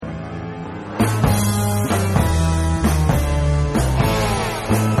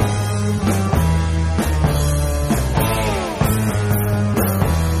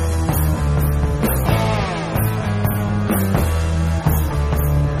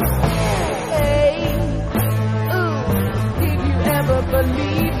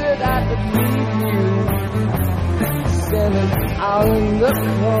out in the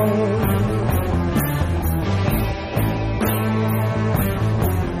cold.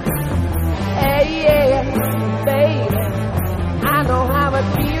 Hey, yeah, baby, I know how it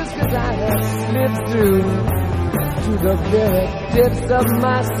feels 'cause I have slipped through to the very depths of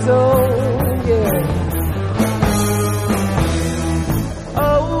my soul, yeah.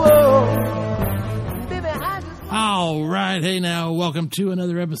 All right, hey now, welcome to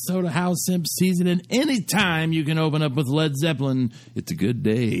another episode of House Simp Season, and anytime you can open up with Led Zeppelin, it's a good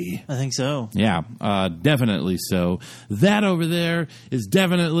day. I think so. Yeah, definitely so. That over there is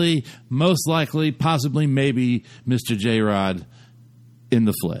definitely, most likely, possibly, maybe Mr. J-Rod in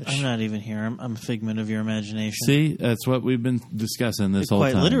the flesh. I'm not even here. I'm a figment of your imagination. See, that's what we've been discussing this whole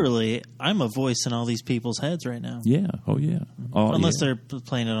time. Quite literally, I'm a voice in all these people's heads right now. Yeah, oh yeah. Unless they're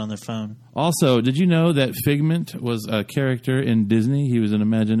playing it on their phone. Also, did you know that Figment was a character in Disney? He was an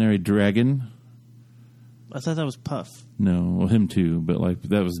imaginary dragon. I thought that was Puff. No, well, him too, but like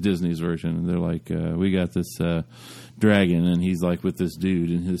that was Disney's version. And they're like, we got this dragon, and he's like with this dude,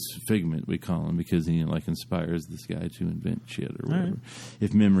 and his Figment, we call him, because he like inspires this guy to invent shit or whatever, right,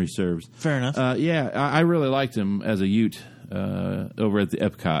 if memory serves. Fair enough. Yeah, I really liked him as a Ute over at the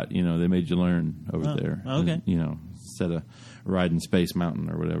Epcot. You know, they made you learn over there. Okay. And, you know, instead of riding Space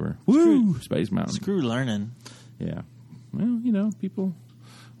Mountain or whatever. Woo! Space Mountain. Screw learning. Yeah. Well, you know, people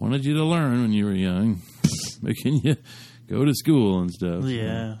wanted you to learn when you were young, making you go to school and stuff.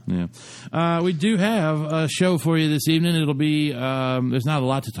 Yeah. Yeah. We do have a show for you this evening. It'll be, there's not a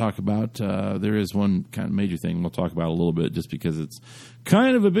lot to talk about. There is one kind of major thing we'll talk about a little bit just because it's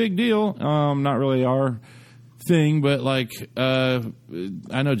kind of a big deal. Not really our thing, but like, I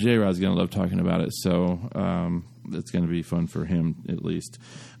know J-Rod's going to love talking about it, so it's going to be fun for him at least.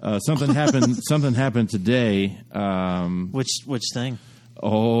 Something happened today. Which thing?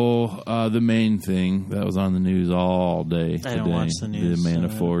 The main thing that was on the news all day today. I don't watch the news. The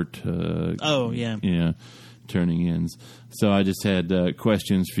Manafort. Yeah, turning ins. So I just had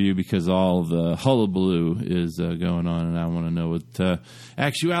questions for you because all the hullabaloo is going on, and I want to know what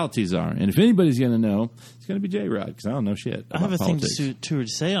actualities are. And if anybody's going to know, it's going to be J-Rod, because I don't know shit about I have a politics. thing to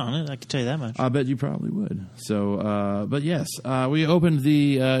say on it. I can tell you that much. I bet you probably would. So, but yes, we opened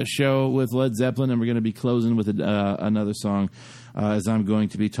the show with Led Zeppelin, and we're going to be closing with another song. As I'm going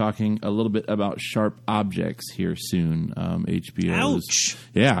to be talking a little bit about Sharp Objects here soon. HBO. Ouch!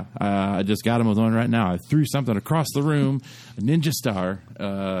 Yeah, I just got him with one right now. I threw something across the room, a ninja star,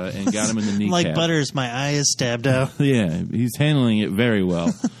 and got him in the kneecap. Like Butters, my eye is stabbed out. Yeah, he's handling it very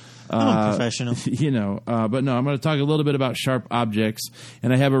well. I'm a professional. You know, but no, I'm going to talk a little bit about Sharp Objects,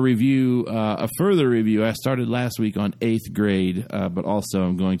 and I have a review, a further review. I started last week on 8th grade, but also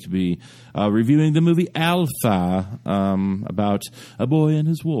I'm going to be reviewing the movie Alpha, about a boy and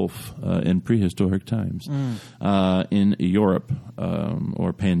his wolf in prehistoric times in Europe,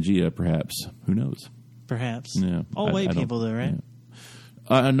 or Pangea, perhaps. Who knows? Perhaps. Yeah. All white people, though, right?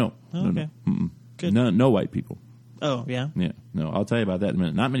 Yeah. No. Oh, okay. No. Good. No white people. Oh, yeah? Yeah. No, I'll tell you about that in a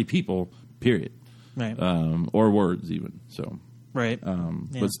minute. Not many people, period. Right. Or words, even. So. Right.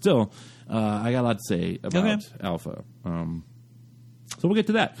 But still, I got a lot to say about Alpha. So we'll get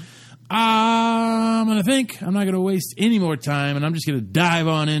to that. I'm not going to waste any more time, and I'm just going to dive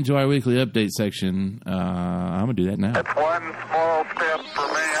on into our weekly update section. I'm going to do that now. It's one small step for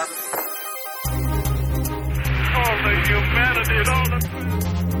man. All the humanity and all the...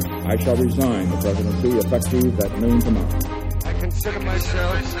 I shall resign the presidency effective at noon tomorrow. I consider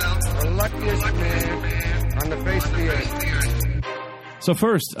myself the luckiest man on the face of the earth. So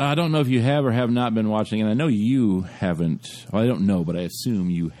first, I don't know if you have or have not been watching, and I know you haven't. Well, I don't know, but I assume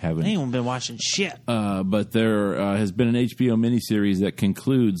you haven't. I ain't been watching shit. But there has been an HBO miniseries that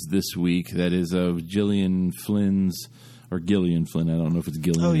concludes this week that is of Gillian Flynn's, or Gillian Flynn. I don't know if it's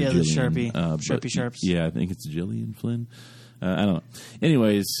Gillian or Gillian. The Sharpie. Sharpie Sharps. Yeah, I think it's Gillian Flynn. I don't know.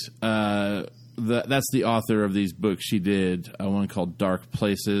 Anyways, that's the author of these books. She did one called Dark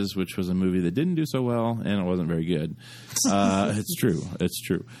Places, which was a movie that didn't do so well, and it wasn't very good. It's true. It's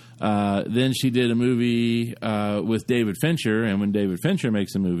true. Then she did a movie with David Fincher, and when David Fincher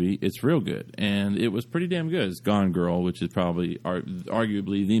makes a movie, it's real good. And it was pretty damn good. It's Gone Girl, which is probably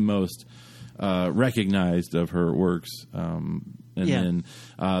arguably the most recognized of her works. Then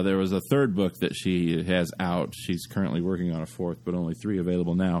there was a third book that she has out. She's currently working on a fourth, but only 3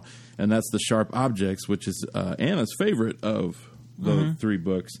 available now. And that's The Sharp Objects, which is Anna's favorite of the 3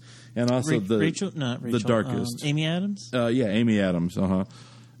 books. And also the darkest. Amy Adams? Yeah, Amy Adams.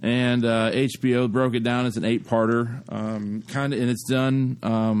 And HBO broke it down as an 8-parter, kind of, and it's done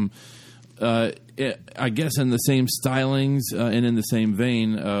I guess in the same stylings and in the same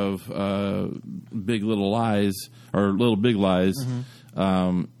vein of Big Little Lies or Little Big Lies,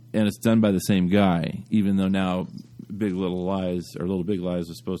 and it's done by the same guy, even though now Big Little Lies or Little Big Lies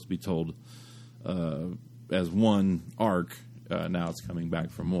is supposed to be told as one arc. Now it's coming back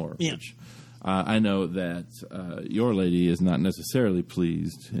for more. Yeah. Which I know that your lady is not necessarily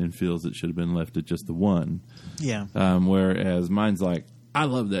pleased and feels it should have been left at just the one. Yeah. Whereas mine's like, I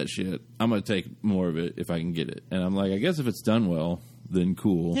love that shit. I'm going to take more of it if I can get it. And I'm like, I guess if it's done well, then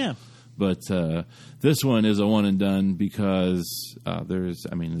cool. Yeah. But this one is a one and done because there's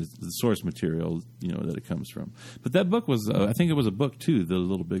the source material, that it comes from. But that book was, I think it was a book too, The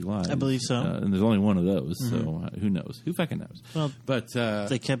Little Big Lies. I believe so. And there's only one of those, so who knows? Who fucking knows? Well, but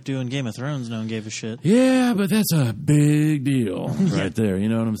they kept doing Game of Thrones. No one gave a shit. Yeah, but that's a big deal right there. You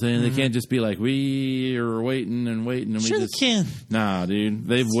know what I'm saying? They can't just be like, we are waiting and waiting. And Sure we they can. Nah, dude.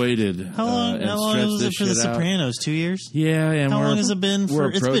 They've waited. How long was it for The Sopranos? 2 years? Yeah, and how long has it been for?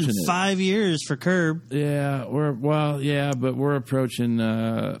 It's been 5 years for Curb. Yeah, but we're approaching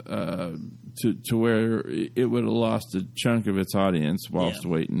to where it would have lost a chunk of its audience whilst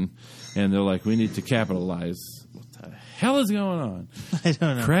waiting, and they're like, we need to capitalize. What the hell is going on? I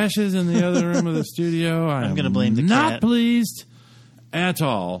don't know. Crashes in the other room of the studio. I'm going to blame the not cat. Pleased at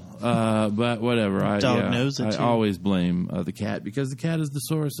all, but whatever. Dog knows it, I too. always blame the cat because the cat is the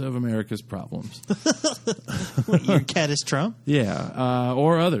source of America's problems. What, your cat is Trump? Yeah,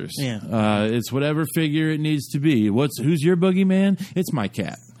 or others. Yeah. It's whatever figure it needs to be. Who's your boogeyman? It's my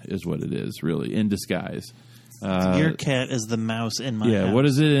cat, is what it is, really, in disguise. Your cat is the mouse in my house. What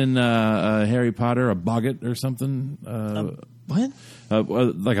is it in Harry Potter? A boggart or something? What?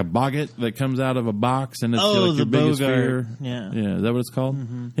 Like a boggart that comes out of a box and it's Oh, like your the biggest Bogart. fear. Yeah. Is that what it's called?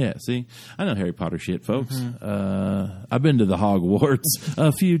 Mm-hmm. Yeah, see? I know Harry Potter shit, folks. I've been to the Hogwarts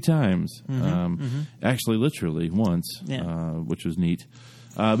a few times. Actually, literally once, which was neat.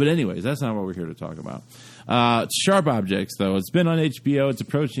 But anyways, that's not what we're here to talk about. Sharp Objects, though. It's been on HBO. It's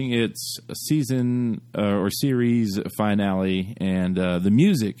approaching its season or series finale, and the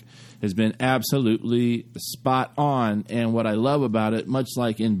music has been absolutely spot on. And what I love about it, much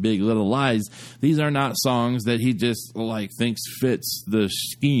like in Big Little Lies, these are not songs that he just thinks fits the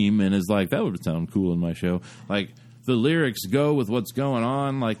scheme and is like, that would sound cool in my show. Like, the lyrics go with what's going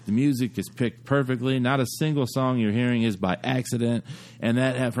on. Like, the music is picked perfectly. Not a single song you're hearing is by accident. And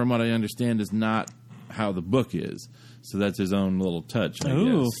that, from what I understand, is not how the book is. So that's his own little touch, I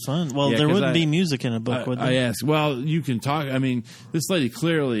Ooh, guess. fun. Well, Yeah, there 'cause wouldn't be music in a book, would there? I asked. Well, you can talk. I mean, this lady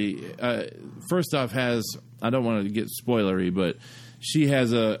clearly, first off, has, I don't want to get spoilery, but she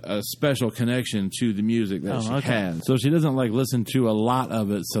has a special connection to the music that she has. So she doesn't listen to a lot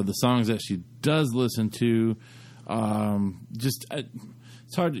of it. So the songs that she does listen to, it's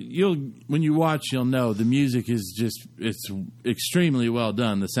hard. When you watch, you'll know the music is it's extremely well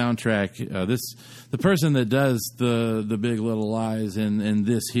done. The soundtrack, the person that does the Big Little Lies and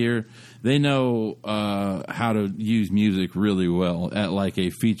this here, they know how to use music really well at a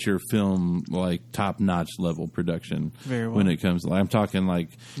feature film top notch level production. Very well. When it comes to I'm talking Like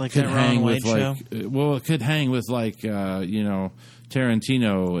could that hang Ron with White show? well, it could hang with Tarantino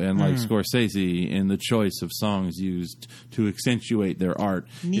and Scorsese in the choice of songs used to accentuate their art.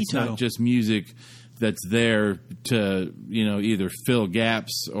 It's not just music that's there to either fill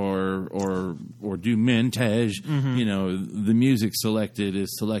gaps or do montage. The music selected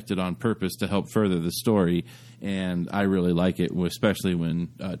is selected on purpose to help further the story, and I really like it, especially when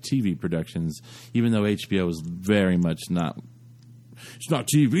TV productions, even though HBO is very much not. It's not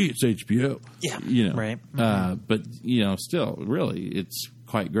TV, it's HBO. Yeah. Right. But, still, really, it's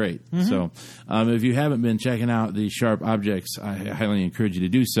quite great. So if you haven't been checking out the Sharp Objects, I highly encourage you to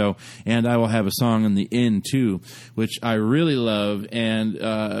do so. And I will have a song in the end, too, which I really love. And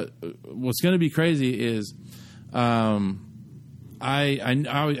what's going to be crazy is I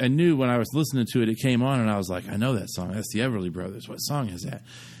knew when I was listening to it, it came on, and I was like, I know that song. That's the Everly Brothers. What song is that?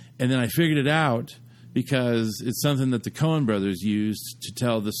 And then I figured it out, because it's something that the Coen brothers used to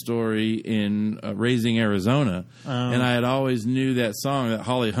tell the story in Raising Arizona. And I had always knew that song that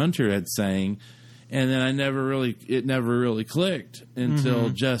Holly Hunter had sang, and then it never really clicked until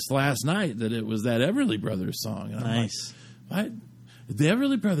just last night that it was that Everly Brothers song. And Nice. I'm like, what? The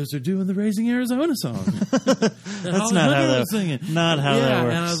Everly Brothers are doing the Raising Arizona song. That's not how that singing. Not how that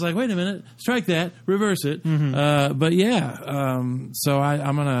works. And I was like, wait a minute, strike that, reverse it. But so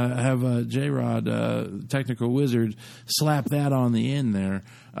I'm gonna have J-Rod, technical wizard, slap that on the end there,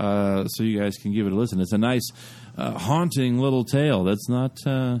 so you guys can give it a listen. It's a nice, haunting little tale. That's not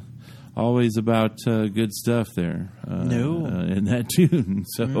always about good stuff there. In that tune.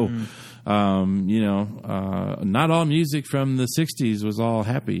 So, not all music from the 60s was all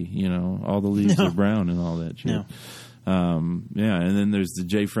happy, all the leaves are brown and all that shit. No. And then there's the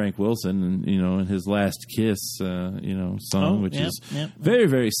J. Frank Wilson and his Last Kiss, song, which is very,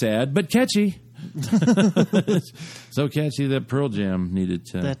 very sad, but catchy. So catchy that Pearl Jam needed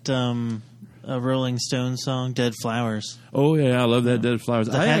to. That, a Rolling Stones song, Dead Flowers. Oh, yeah, I love that Dead Flowers.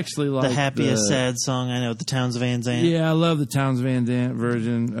 I actually like the happiest sad song I know, the Townes Van Zandt. Yeah, I love the Townes Van Zandt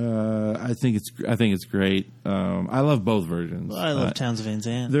version. I think it's great. I love both versions. Well, I love Townes Van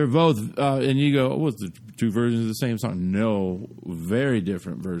Zandt. They're both, and you go, what's the two versions of the same song? No, very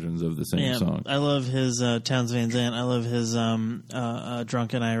different versions of the same song. I love his Townes Van Zandt. I love his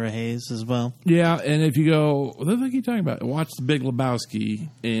Drunken Ira Hayes as well. Yeah, and if you go, what the fuck are you talking about? Watch The Big Lebowski,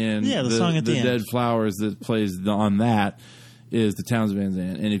 and the song at the end. Dead Flowers that plays on that is the Townes Van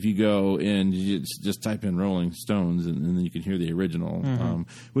Zandt. And if you go and you just type in Rolling Stones, and then you can hear the original,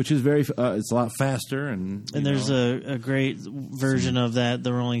 which is very, it's a lot faster. And there's a great version of that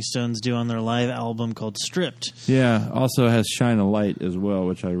the Rolling Stones do on their live album called Stripped. Yeah, also has Shine a Light as well,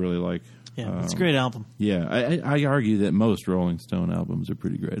 which I really like. Yeah, it's a great album. Yeah, I argue that most Rolling Stone albums are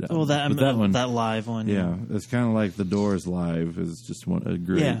pretty great albums. Well, that one, that live one. Yeah, it's kind of like the Doors live is just a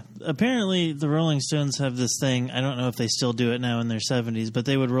great. Yeah, apparently the Rolling Stones have this thing. I don't know if they still do it now in their 70s, but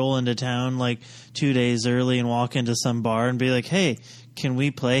they would roll into town like 2 days early and walk into some bar and be like, "Hey, can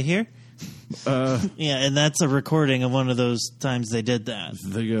we play here?" Yeah, and that's a recording of one of those times they did that.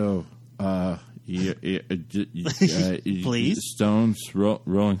 They go. Please? Stones,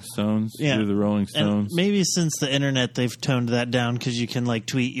 Rolling Stones. Yeah. You're the Rolling Stones. And maybe since the internet, they've toned that down because you can like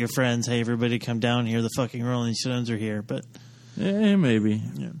tweet your friends, "Hey, everybody, come down here. The fucking Rolling Stones are here." But maybe.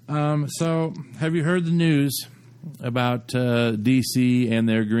 Yeah. So, have you heard the news about DC and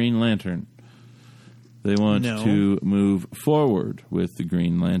their Green Lantern? They want to move forward with the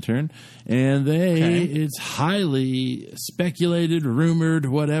Green Lantern, and it's highly speculated, rumored,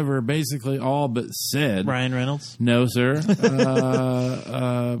 whatever, basically all but said. Ryan Reynolds? No, sir.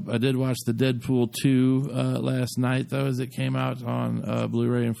 I did watch the Deadpool 2 last night, though, as it came out on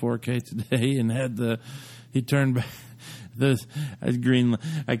Blu-ray and 4K today, and he turned back. There's a green.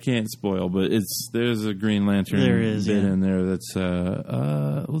 I can't spoil, but there's a Green Lantern bit in there that's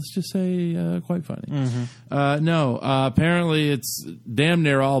let's just say quite funny. Mm-hmm. Apparently it's damn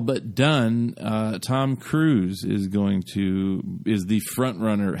near all but done. Tom Cruise is the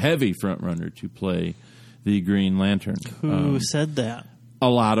heavy front runner to play the Green Lantern. Who said that? A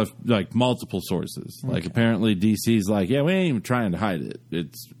lot of multiple sources. Okay. Apparently DC's we ain't even trying to hide it.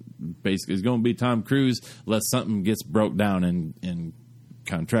 It's basically it's going to be Tom Cruise unless something gets broke down in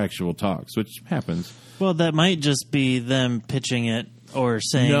contractual talks, which happens. Well, that might just be them pitching it or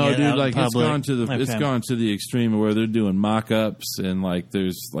saying no, it dude, out in it's public. It's gone to the extreme where they're doing mock-ups and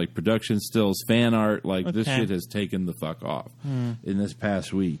there's production stills, fan art. This shit has taken the fuck off in this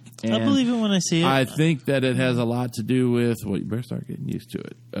past week. And I'll believe it when I see it. I think that it has a lot to do with. Well, you better start getting used to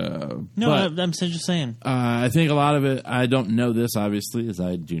it. I'm just saying. I think a lot of it. I don't know this obviously, as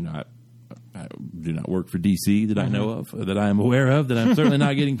I do not work for DC that I know of, that I am aware of, that I'm certainly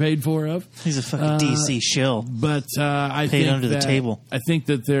not getting paid for of. He's a fucking DC shill. But I paid think under the table. I think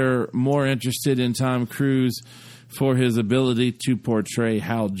that they're more interested in Tom Cruise for his ability to portray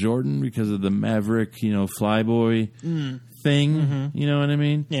Hal Jordan because of the Maverick, flyboy thing. Mm-hmm. You know what I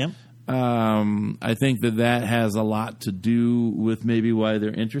mean? Yeah. I think that has a lot to do with maybe why they're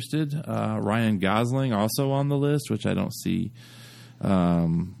interested. Ryan Gosling also on the list, which I don't see.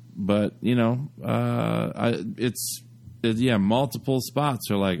 But multiple spots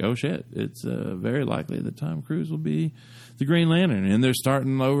are oh shit, it's very likely that Tom Cruise will be the Green Lantern, and they're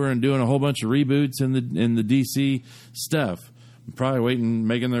starting over and doing a whole bunch of reboots in the DC stuff. Probably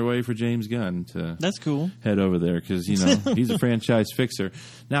making their way for James Gunn to that's cool head over there because he's a franchise fixer.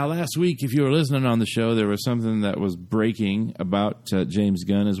 Now, last week, if you were listening on the show, there was something that was breaking about James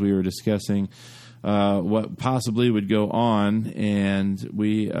Gunn as we were discussing. What possibly would go on, and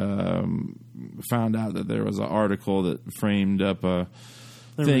we found out that there was an article that framed up a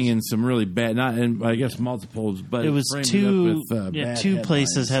thing in some really bad, I guess multiples, but it was two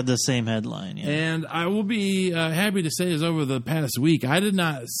places headlines. Had the same headline. Yeah. And I will be happy to say is over the past week, I did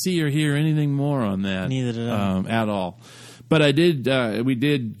not see or hear anything more on that. Neither did I. At all. But we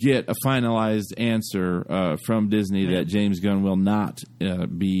did get a finalized answer from Disney that James Gunn will not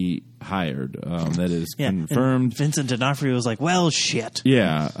be hired. That is confirmed. And Vincent D'Onofrio was like, well, shit.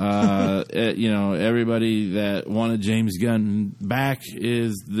 Yeah. Everybody that wanted James Gunn back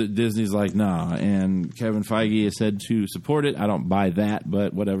Disney's like, nah. And Kevin Feige has said to support it. I don't buy that,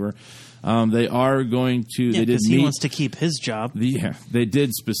 but whatever. They are going to. They did because he wants to keep his job. They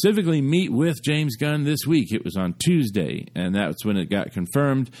did specifically meet with James Gunn this week. It was on Tuesday, and that's when it got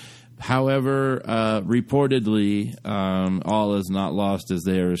confirmed. However, reportedly, all is not lost, as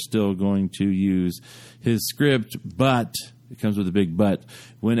they are still going to use his script, but it comes with a big but.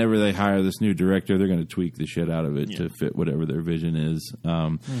 Whenever they hire this new director, they're going to tweak the shit out of it to fit whatever their vision is.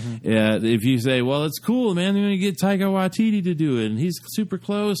 If you say, well, it's cool, man, they're going to get Taika Waititi to do it, and he's super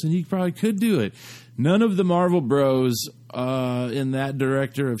close, and he probably could do it. None of the Marvel bros in that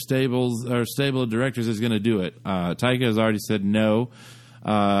director of stable of directors is going to do it. Taika has already said no.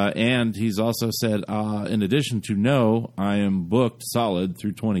 And he's also said, in addition to no, I am booked solid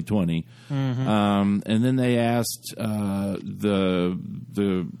through 2020. And then they asked the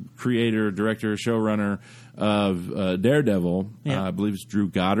creator, director, showrunner of Daredevil, I believe it's Drew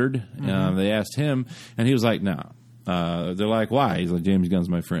Goddard. They asked him, and he was like, "No." They're like, "Why?" He's like, "James Gunn's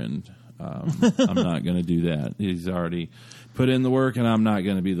my friend. I'm not going to do that. He's already put in the work, and I'm not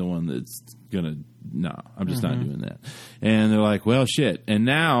going to be the one that's going to." No, I'm just not doing that. And they're like, well, shit. And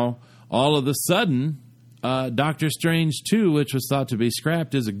now, all of a sudden, Doctor Strange 2, which was thought to be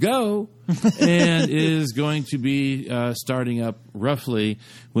scrapped, is a go and is going to be starting up roughly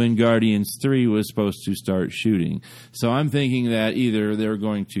when Guardians 3 was supposed to start shooting. So I'm thinking that either they're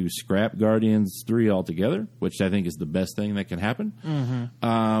going to scrap Guardians 3 altogether, which I think is the best thing that can happen,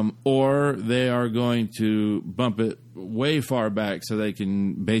 or they are going to bump it way far back so they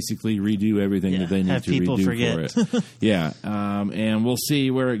can basically redo everything that they need to redo for it. And we'll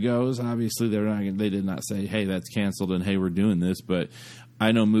see where it goes. Obviously, they did not say, hey, that's canceled and hey, we're doing this, but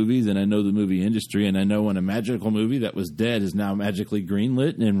I know movies and I know the movie industry, and I know when a magical movie that was dead is now magically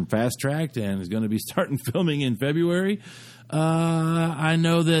greenlit and fast-tracked and is going to be starting filming in February. I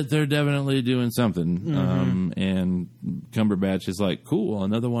know that they're definitely doing something. And Cumberbatch is like, cool,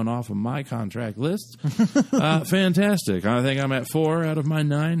 another one off of my contract list. Fantastic. I think I'm at 4 out of my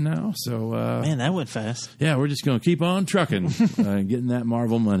 9 now. So, man, that went fast. Yeah, we're just going to keep on trucking, getting that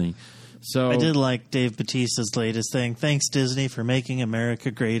Marvel money. So I did like Dave Bautista's latest thing. Thanks, Disney, for making America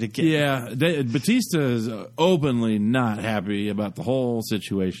great again. Yeah, Bautista is openly not happy about the whole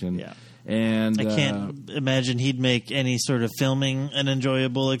situation. Yeah. And I can't imagine he'd make any sort of filming an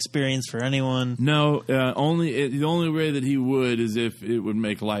enjoyable experience for anyone. No, the only way that he would is if it would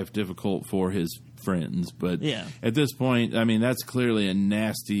make life difficult for his friends. But at this point, I mean, that's clearly a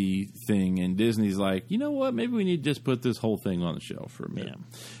nasty thing. And Disney's like, you know what? Maybe we need to just put this whole thing on the shelf for a minute.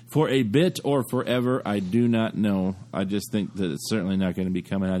 Yeah. For a bit or forever, I do not know. I just think that it's certainly not going to be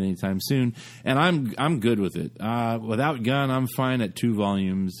coming out anytime soon. And I'm good with it. Without Gunn, I'm fine at 2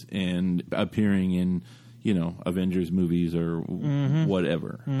 volumes and appearing in, Avengers movies or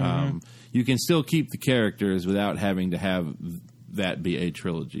whatever. You can still keep the characters without having to have that be a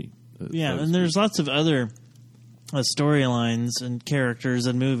trilogy. And there's lots of other storylines and characters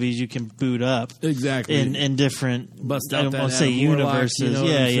and movies you can boot up exactly in different bust out I'll say universes.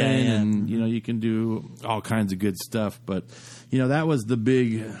 And you can do all kinds of good stuff. But that was the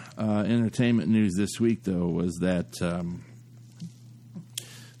big entertainment news this week, though, was that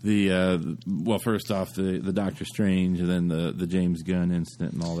first off the Doctor Strange and then the James Gunn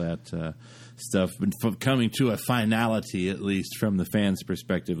incident and all that stuff, but coming to a finality, at least from the fans'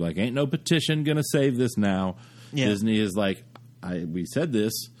 perspective. Like, ain't no petition going to save this now. Yeah. Disney is like, we said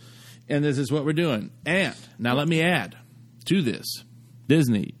this, and this is what we're doing. And now let me add to this,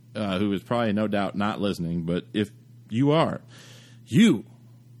 Disney, who is probably no doubt not listening, but if you are, you,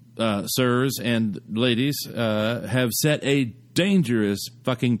 sirs and ladies, have set a dangerous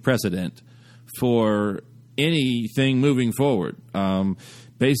fucking precedent for anything moving forward.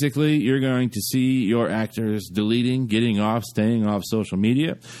 Basically, you're going to see your actors deleting, getting off, staying off social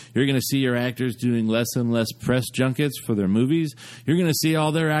media. You're going to see your actors doing less and less press junkets for their movies. You're going to see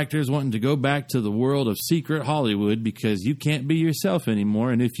all their actors wanting to go back to the world of secret Hollywood because you can't be yourself anymore.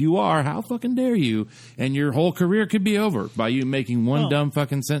 And if you are, how fucking dare you? And your whole career could be over by you making one dumb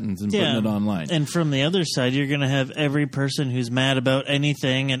fucking sentence and putting it online. And from the other side, you're going to have every person who's mad about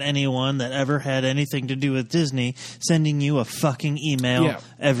anything and anyone that ever had anything to do with Disney sending you a fucking email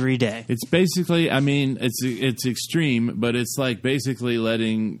every day. It's basically, I mean, it's extreme, but it's like basically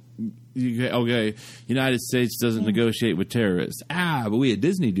letting, United States doesn't negotiate with terrorists. But we at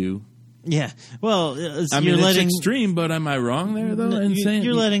Disney do. Yeah. Well, I mean, it's extreme, but am I wrong there, though?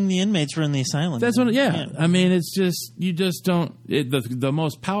 You're letting the inmates run the asylum. That's what, yeah. I mean, it's just, you just don't, the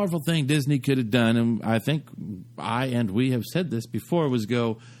most powerful thing Disney could have done, and I think we have said this before, was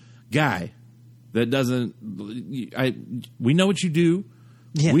go, guy, that doesn't, we know what you do.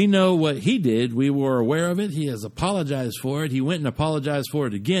 Yeah. We know what he did. We were aware of it. He has apologized for it. He went and apologized for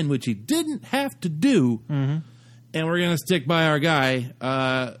it again, which he didn't have to do. Mm-hmm. And we're going to stick by our guy.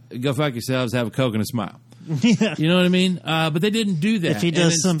 Go fuck yourselves. Have a Coke and a smile. Yeah. You know what I mean? But they didn't do that. If he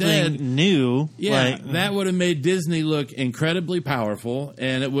does something new. Yeah, that would have made Disney look incredibly powerful,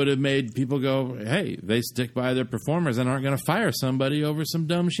 and it would have made people go, hey, they stick by their performers and aren't going to fire somebody over some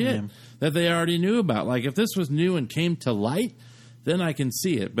dumb shit that they already knew about. Like, if this was new and came to light, then I can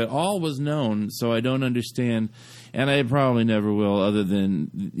see it. But all was known, so I don't understand, and I probably never will, other than,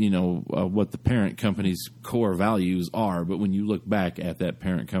 what the parent company's core values are. But when you look back at that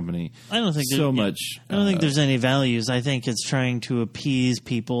parent company, I don't think there's any values. I think it's trying to appease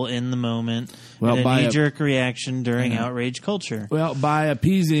people in the moment, a knee-jerk reaction during outrage culture. Well, by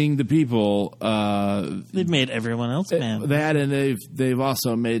appeasing the people, they've made everyone else mad. That, and they've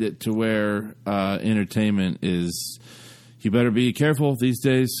also made it to where entertainment is. You better be careful these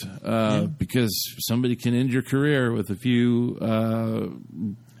days because somebody can end your career with a few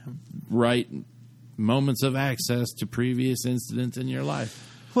right moments of access to previous incidents in your life.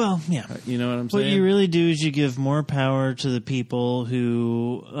 Well, yeah. You know what I'm saying? What you really do is you give more power to the people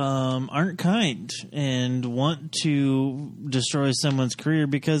who aren't kind and want to destroy someone's career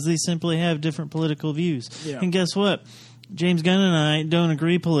because they simply have different political views. Yeah. And guess what? James Gunn and I don't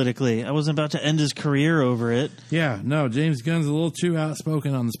agree politically. I wasn't about to end his career over it. Yeah, no, James Gunn's a little too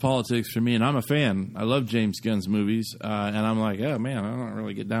outspoken on this politics for me, and I'm a fan. I love James Gunn's movies, and I'm like, oh, man, I don't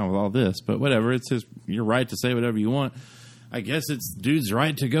really get down with all this. But whatever, it's your right to say whatever you want. I guess it's dude's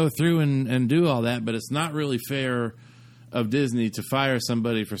right to go through and do all that, but it's not really fair of Disney to fire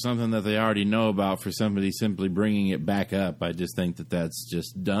somebody for something that they already know about for somebody simply bringing it back up. I just think that's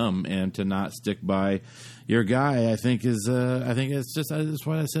just dumb, and to not stick by your guy, I think it's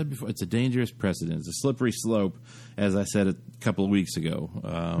what I said before. It's a dangerous precedent. It's a slippery slope, as I said a couple of weeks ago.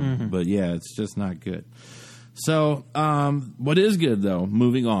 But yeah, it's just not good. So, what is good, though,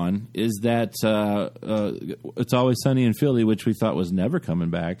 moving on, is that It's Always Sunny in Philly, which we thought was never coming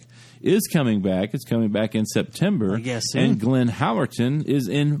back, is coming back. It's coming back in September. I guess so. And Glenn Howerton is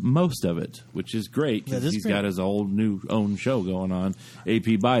in most of it, which is great because he's got his own show going on,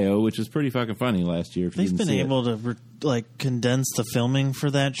 AP Bio, which is pretty fucking funny last year. They've been able to condense the filming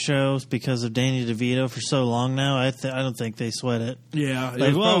for that show because of Danny DeVito for so long now. I don't think they sweat it. Yeah, it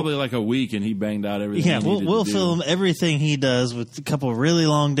was probably like a week, and he banged out everything. Yeah, we'll film everything he does with a couple of really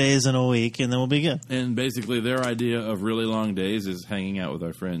long days in a week, and then we'll be good. And basically, their idea of really long days is hanging out with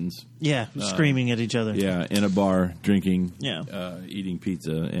our friends. Yeah, screaming at each other. Yeah, in a bar, drinking, eating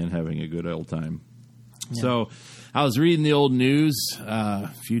pizza, and having a good old time. Yeah. So, I was reading the old news a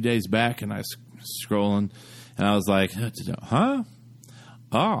few days back, and I was scrolling, and I was like, huh?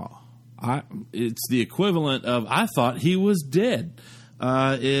 Oh, it's the equivalent of I thought he was dead.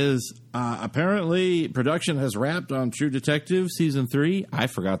 Apparently production has wrapped on True Detective season 3. I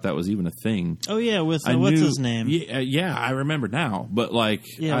forgot that was even a thing. Oh yeah, with what's his name? Yeah, I remember now. But with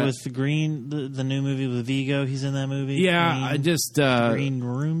the new movie with Vigo, he's in that movie. Yeah, Green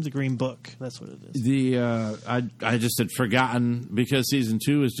Room, the Green Book. That's what it is. I just had forgotten because season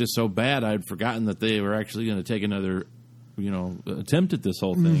 2 is just so bad. I'd forgotten that they were actually going to take another attempt at this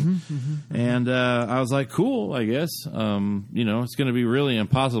whole thing. And I was like, cool, I guess. It's going to be really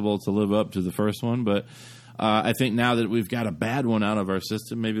impossible to live up to the first one, but I think now that we've got a bad one out of our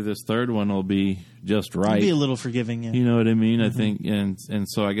system, maybe this third one will be just right. It'll be a little forgiving, yeah. You know what I mean? I think, and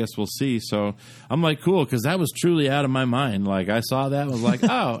so I guess we'll see. So I'm like, cool, because that was truly out of my mind. Like, I saw that and was like,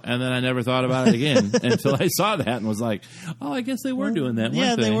 oh, and then I never thought about it again until I saw that and was like, oh, I guess they were doing that,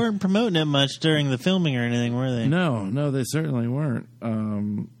 weren't they? They weren't promoting it much during the filming or anything, were they? No, they certainly weren't.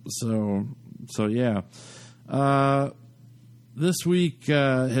 So yeah. This week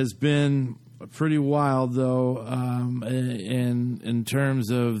has been pretty wild, though, in terms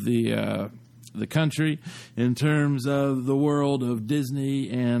of the country, in terms of the world of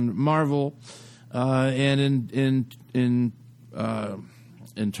Disney and Marvel, and in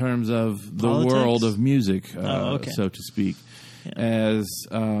terms of the Politics? World of music, so to speak. Yeah.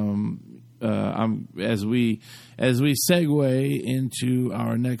 As we segue into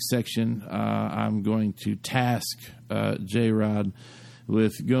our next section, I'm going to task J-Rod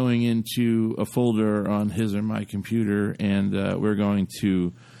with going into a folder on his or my computer, and we're going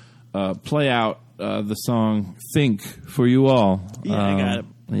to play out the song "Think" for you all. Yeah, I got it.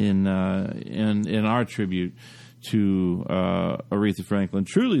 in our tribute to Aretha Franklin.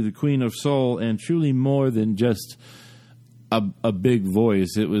 Truly the Queen of Soul, and truly more than just a big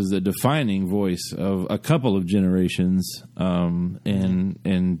voice. It was a defining voice of a couple of generations,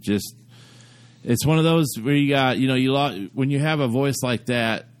 and just it's one of those where you got when you have a voice like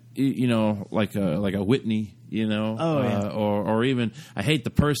that, like a Whitney, or even, I hate the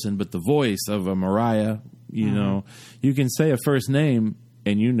person, but the voice of a Mariah, you can say a first name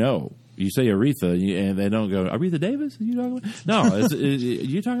and you say Aretha, and they don't go, Aretha Davis? Are you talking about? No,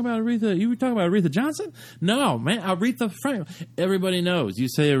 you talking about Aretha? You were talking about Aretha Johnson? No, man, Aretha Franklin. Everybody knows. You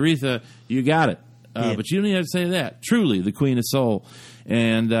say Aretha, you got it. But you don't even have to say that. Truly, the Queen of Soul.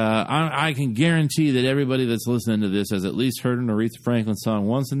 And I can guarantee that everybody that's listening to this has at least heard an Aretha Franklin song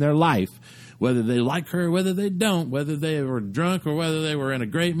once in their life, whether they like her or whether they don't, whether they were drunk or whether they were in a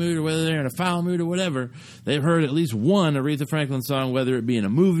great mood or whether they're in a foul mood or whatever. They've heard at least one Aretha Franklin song, whether it be in a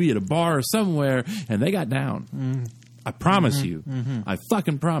movie, at a bar, or somewhere, and they got down. I promise you. I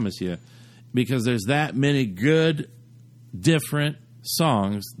fucking promise you. Because there's that many good, different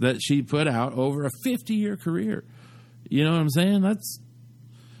songs that she put out over a 50-year career. You know what I'm saying?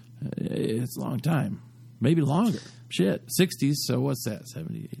 It's a long time. Maybe longer. Shit, 60s, so what's that,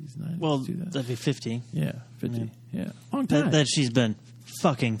 70s, 80s, 90s? Well, that'd be 50. Yeah, 50. Yeah, long time. That she's been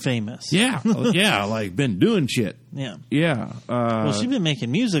fucking famous. Yeah, like been doing shit. Yeah. Yeah. Well, she's been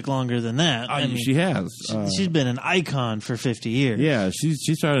making music longer than that. She has. She's been an icon for 50 years. Yeah, she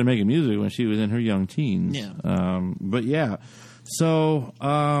started making music when she was in her young teens. Yeah. But yeah, so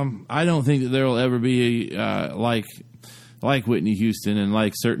I don't think that there will ever be like Whitney Houston and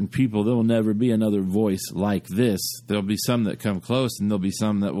like certain people, there will never be another voice like this. There'll be some that come close, and there'll be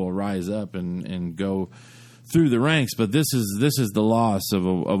some that will rise up and go through the ranks. But this is the loss of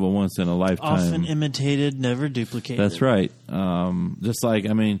a once in a lifetime. Often imitated, never duplicated. That's right. Just like,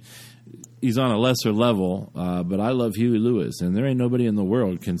 he's on a lesser level, but I love Huey Lewis, and there ain't nobody in the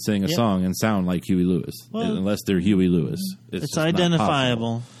world can sing a song and sound like Huey Lewis, unless they're Huey Lewis. It's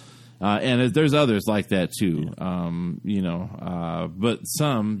identifiable. And there's others like that too, but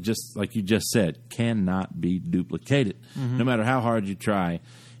some, just like you just said, cannot be duplicated, no matter how hard you try.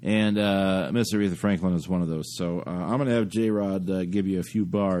 And Miss Aretha Franklin is one of those. So I'm going to have J-Rod give you a few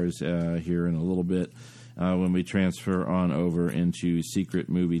bars here in a little bit when we transfer on over into Secret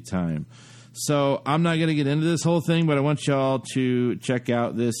Movie Time. So I'm not going to get into this whole thing, but I want y'all to check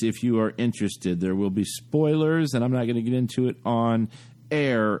out this if you are interested. There will be spoilers, and I'm not going to get into it on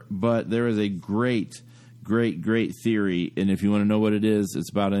air, but there is a great theory, and if you want to know what it is,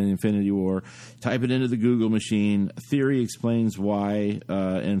 it's about an Infinity War. Type it into the Google machine. Theory explains why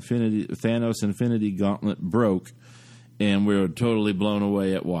Thanos' Infinity Gauntlet broke, and we're totally blown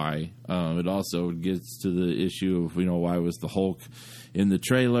away at why. It also gets to the issue of why was the Hulk in the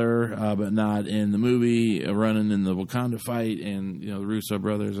trailer but not in the movie, running in the Wakanda fight, and the Russo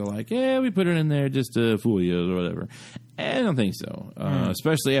brothers are like, yeah, we put it in there just to fool you or whatever. I don't think so,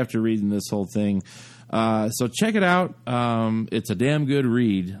 especially after reading this whole thing. So check it out. It's a damn good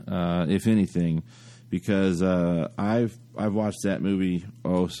read, if anything, because I've watched that movie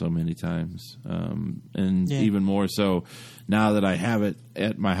so many times, and even more so now that I have it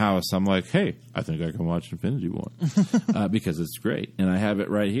at my house. I'm like, hey, I think I can watch Infinity War because it's great, and I have it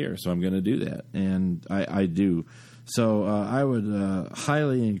right here, so I'm going to do that, and I do. So I would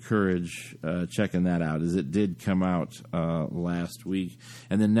highly encourage checking that out, as it did come out last week.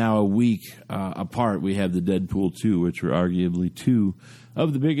 And then now a week apart, we have the Deadpool 2, which are arguably two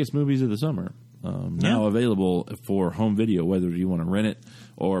of the biggest movies of the summer. Now available for home video, whether you want to rent it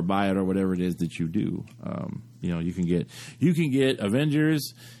or buy it or whatever it is that you do. You can get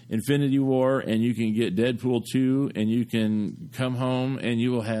Avengers, Infinity War, and you can get Deadpool 2, and you can come home and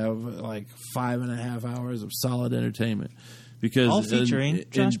you will have like 5.5 hours of solid entertainment. Because all featuring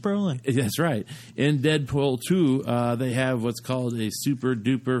Josh Brolin. That's right. In Deadpool 2, they have what's called a super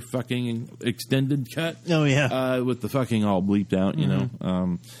duper fucking extended cut. Oh yeah, with the fucking all bleeped out, you know.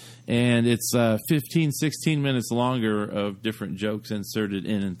 And it's 15, 16 minutes longer of different jokes inserted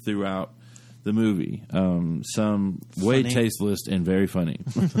in and throughout the movie. Some way tasteless and very funny.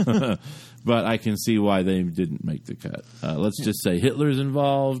 But I can see why they didn't make the cut. Let's just say Hitler's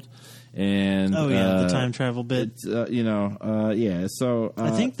involved. And the time travel bit. So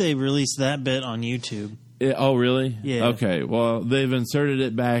I think they released that bit on YouTube. Oh, really? Yeah. Okay. Well, they've inserted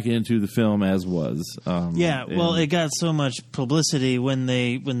it back into the film as was. It got so much publicity when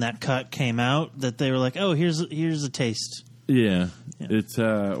that cut came out that they were like, "Oh, here's a taste." Yeah. It's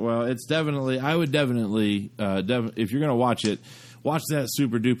it's definitely. I would definitely, if you're going to watch it, watch that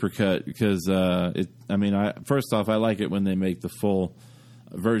super duper cut because first off, I like it when they make the full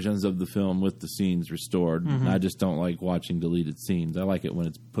versions of the film with the scenes restored. Mm-hmm. I just don't like watching deleted scenes. I like it when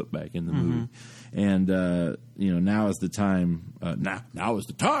it's put back in the movie. And now is the time. Now is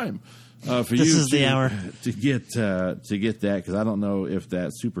the time for This you is the hour to get that, because I don't know if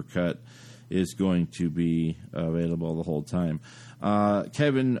that supercut is going to be available the whole time.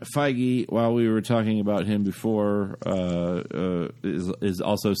 Kevin Feige, while we were talking about him before, is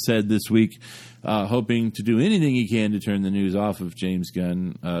also said this week, hoping to do anything he can to turn the news off of James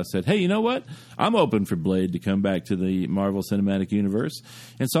Gunn, said, hey, you know what? I'm open for Blade to come back to the Marvel Cinematic Universe.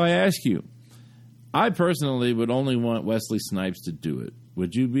 And so I ask you, I personally would only want Wesley Snipes to do it.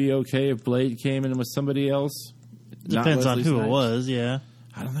 Would you be okay if Blade came in with somebody else? Depends on who it was, yeah.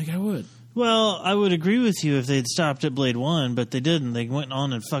 I don't think I would. Well, I would agree with you if they'd stopped at Blade 1, but they didn't. They went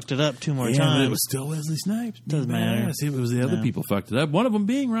on and fucked it up 2 more But times. it was still Wesley Snipes. Doesn't matter. Yeah, see, it was the other people fucked it up. One of them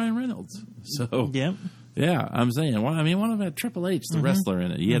being Ryan Reynolds. So, Yep. yeah, I'm saying. One of them had Triple H, the wrestler,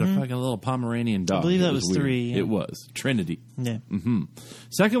 in it. He had a fucking little Pomeranian dog. I believe that was weird. 3. Yeah. It was. Trinity. Yeah.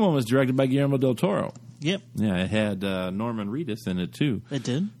 Second one was directed by Guillermo del Toro. Yep. Yeah, it had Norman Reedus in it, too. It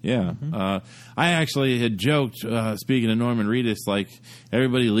did. Yeah. I actually had joked, speaking of Norman Reedus, like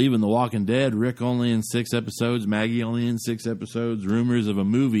everybody leaving The Walking Dead, Rick only in 6 episodes, Maggie only in 6 episodes, rumors of a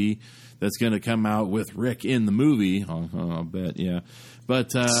movie that's going to come out with Rick in the movie. I'll bet, yeah.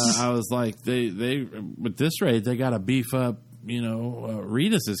 But I was like, they with this rate, they got to beef up,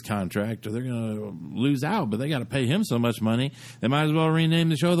 Reedus's contract, or they're going to lose out, but they got to pay him so much money, they might as well rename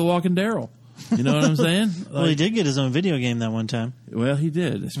the show The Walking Daryl. You know what I'm saying? Well, he did get his own video game that one time. Well, he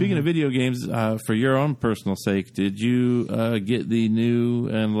did. Speaking of video games, for your own personal sake, did you get the new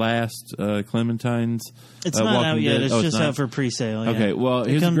and last Clementine's? It's not Walking out yet. Dead? It's Oh, just not? out for pre-sale. Yeah. Okay, well,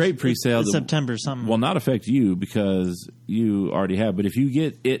 here's a great pre-sale. It's September something. Will not affect you because you already have. But if you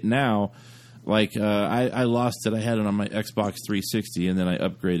get it now, like I lost it. I had it on my Xbox 360, and then I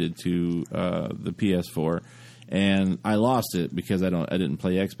upgraded to the PS4. And I lost it because I didn't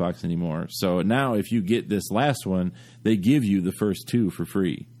play Xbox anymore. So now, if you get this last one, they give you the first 2 for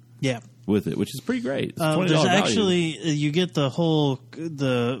free. Yeah, with it, which is pretty great. It's $20 there's value. actually you get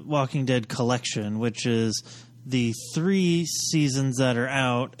the Walking Dead collection, which is the 3 seasons that are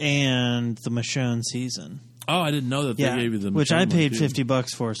out and the Michonne season. Oh, I didn't know that they gave you the which Michonne I paid one, too.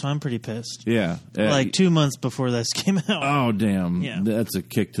 $50 for, so I'm pretty pissed. Yeah, like 2 months before this came out. Oh, damn! Yeah. That's a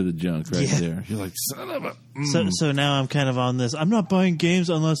kick to the junk right there. You're like, son of a. So now I'm kind of on this. I'm not buying games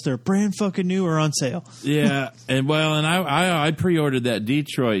unless they're brand fucking new or on sale. Yeah, and I pre-ordered that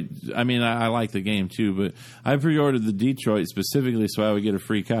Detroit. I mean, I like the game too, but I pre-ordered the Detroit specifically so I would get a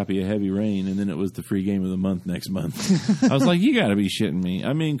free copy of Heavy Rain, and then it was the free game of the month next month. I was like, you got to be shitting me.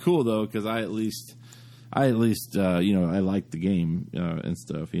 I mean, cool though, because I at least I liked the game and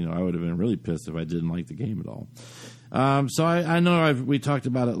stuff. I would have been really pissed if I didn't like the game at all. So I know we talked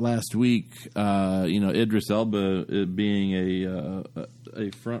about it last week. Idris Elba being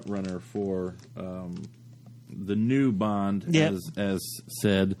a front runner for the new Bond, as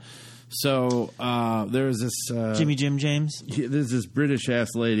said. So there's this Jimmy Jim James. There's this British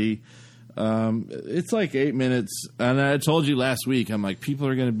ass lady. It's like 8 minutes, and I told you last week, I'm like, people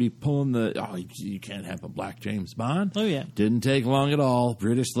are going to be pulling you can't have a black James Bond. Oh, yeah. Didn't take long at all.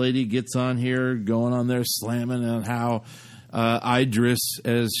 British lady gets on here, going on there, slamming on how Idris,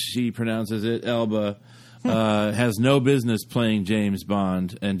 as she pronounces it, Elba, has no business playing James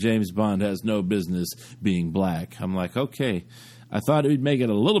Bond, and James Bond has no business being black. I'm like, okay. I thought it would make it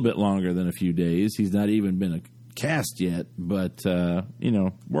a little bit longer than a few days. He's not even been cast yet, but we're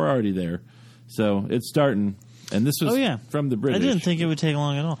already there, so it's starting. And this was from the British. I didn't think it would take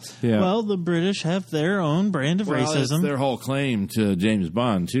long at all. Yeah. Well, the British have their own brand of racism. It's their whole claim to James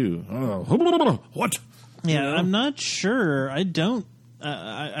Bond too. What? Yeah, I'm not sure. I don't.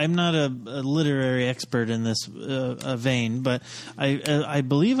 I'm not a literary expert in this vein, but I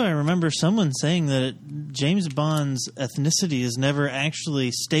believe I remember someone saying that James Bond's ethnicity is never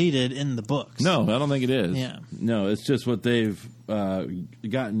actually stated in the books. No, I don't think it is. Yeah. No, it's just what they've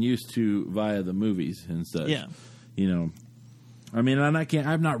gotten used to via the movies and such. Yeah. I mean, and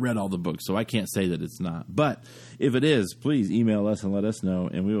I've not read all the books, so I can't say that it's not. But if it is, please email us and let us know,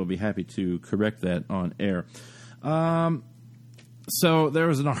 and we will be happy to correct that on air. So there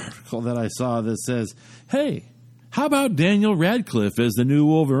was an article that I saw that says, hey, how about Daniel Radcliffe as the new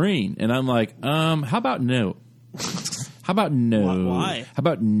Wolverine? And I'm like, how about no? How about no? Why? How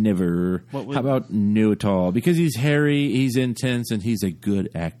about never? How about no at all? Because he's hairy, he's intense, and he's a good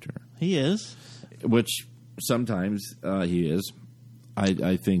actor. He is. Which sometimes he is.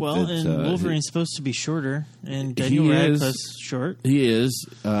 I think well, that... and Wolverine's supposed to be shorter. And Daniel Radcliffe's short. He is.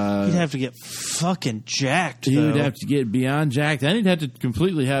 He'd have to get fucking jacked, He would though. have to get beyond jacked. And he'd have to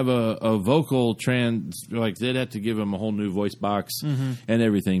completely have a vocal like they'd have to give him a whole new voice box and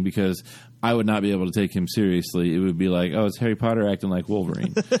everything, because I would not be able to take him seriously. It would be like, oh, it's Harry Potter acting like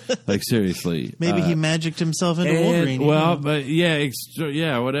Wolverine. Like, seriously. Maybe he magicked himself into Wolverine. Well, but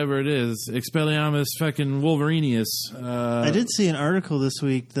yeah, whatever it is. Expelliarmus fucking Wolverinius. I did see an article this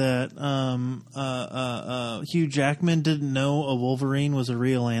week that Hugh Jackman didn't know a Wolverine was a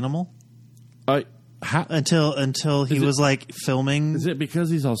real animal until he was like filming. Is it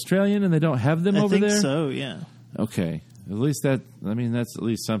because he's Australian and they don't have them over there? I think so, yeah. Okay. At least that's at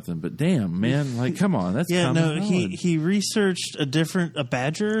least something. But damn, man, like, come on, that's he researched a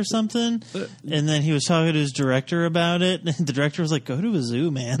badger or something, and then he was talking to his director about it. And the director was like, "Go to a zoo,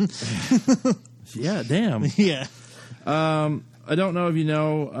 man." Yeah, damn. Yeah. I don't know if you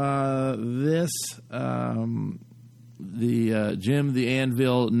know this. The Jim the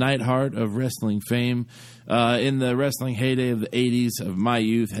Anvil Neidhart of wrestling fame, in the wrestling heyday of the 80s of my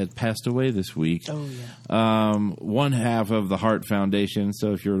youth, had passed away this week. Oh, yeah. One half of the Hart Foundation,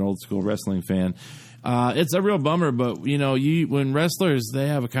 so if you're an old school wrestling fan, it's a real bummer, but when wrestlers, they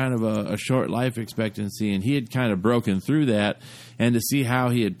have a kind of a short life expectancy, and he had kind of broken through that, and to see how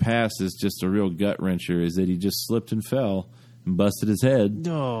he had passed is just a real gut wrencher, is that he just slipped and fell and busted his head.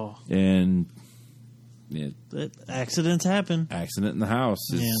 Oh. And... accidents happen. Accident in the house.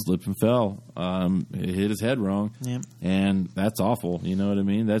 He slipped and fell. He hit his head wrong. Yep. And that's awful. You know what I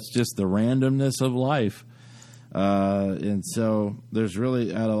mean? That's just the randomness of life. And so there's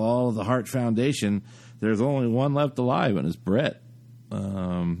really, out of all of the Hart Foundation, there's only one left alive, and it's Brett.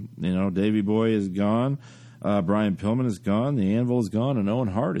 Davey Boy is gone. Brian Pillman is gone. The Anvil is gone. And Owen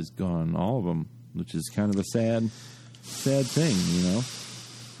Hart is gone. All of them, which is kind of a sad thing, you know?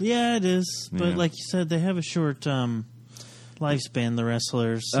 Yeah, it is. But like you said, they have a short lifespan, the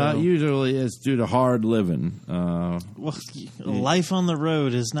wrestlers. So. Usually it's due to hard living. Life on the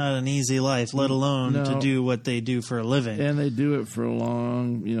road is not an easy life, let alone to do what they do for a living. And they do it for a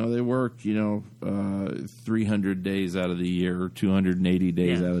long, they work, 300 days out of the year, or 280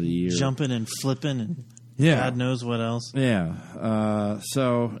 days out of the year. Jumping and flipping and God knows what else. Yeah.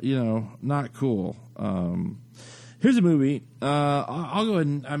 So, not cool. Here's a movie. I'll go ahead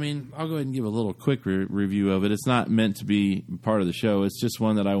and give a little quick review of it. It's not meant to be part of the show. It's just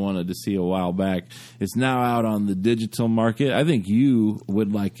one that I wanted to see a while back. It's now out on the digital market. I think you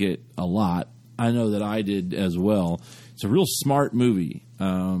would like it a lot. I know that I did as well. It's a real smart movie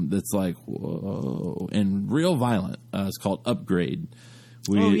that's like, whoa, and real violent. It's called Upgrade.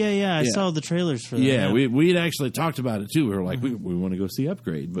 I saw the trailers for that. Yeah, we'd actually talked about it too. We were like, we want to go see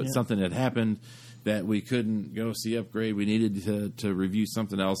Upgrade, but something had happened that we couldn't go see Upgrade. We needed to review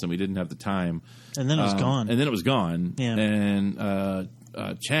something else, and we didn't have the time. And then it was gone. Yeah. And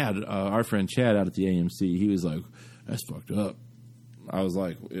Chad, our friend Chad out at the AMC, he was like, that's fucked up. I was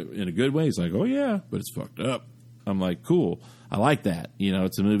like, in a good way? He's like, oh, yeah, but it's fucked up. I'm like, cool. I like that.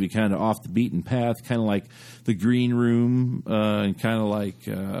 It's a movie kind of off the beaten path, kind of like The Green Room, and kind of like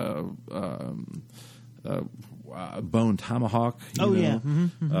Bone Tomahawk.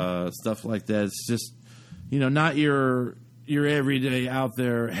 Stuff like that. It's just, not your everyday out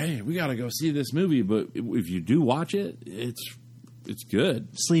there, hey, we got to go see this movie. But if you do watch it, it's good.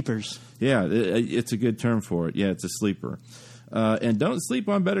 Sleepers. Yeah, it's a good term for it. Yeah, it's a sleeper. And don't sleep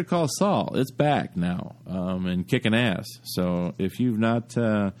on Better Call Saul. It's back now and kicking ass. So if you've not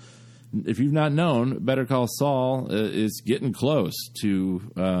known, Better Call Saul is getting close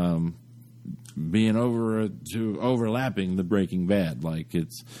to being overlapping the Breaking Bad. Like,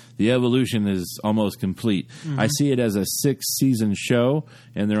 it's the evolution is almost complete. Mm-hmm. I see it as a 6-season show,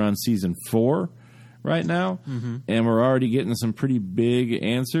 and they're on season 4 right now, and we're already getting some pretty big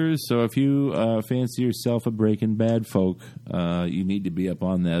answers. So if you fancy yourself a Breaking Bad folk, you need to be up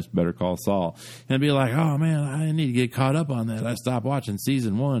on that Better Call Saul and be like, oh man, I need to get caught up on that. I stopped watching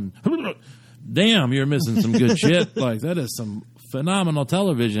season 1. Damn, you're missing some good shit. Like, that is some phenomenal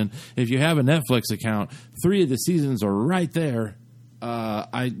television. If you have a Netflix account, 3 of the seasons are right there.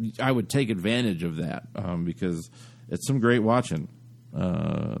 I would take advantage of that because it's some great watching.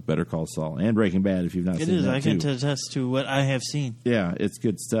 Better Call Saul and Breaking Bad if you've not seen it. It is. I can attest to what I have seen. Yeah, it's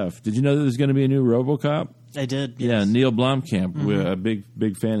good stuff. Did you know that there's going to be a new RoboCop? I did. Yes. Yeah, Neil Blomkamp, we're a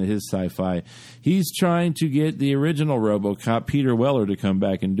big fan of his sci-fi. He's trying to get the original RoboCop, Peter Weller, to come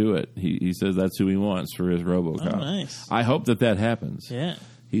back and do it. He says that's who he wants for his RoboCop. Oh, nice. I hope that happens. Yeah.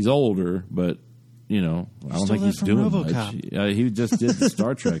 He's older, but I don't think he's doing RoboCop. much. He just did the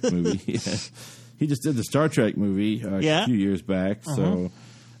Star Trek movie. Yeah. He just did the Star Trek movie a few years back. So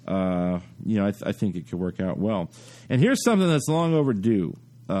I think it could work out well. And here's something that's long overdue.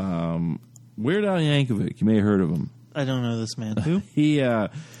 Weird Al Yankovic, you may have heard of him. I don't know this man. Who? He,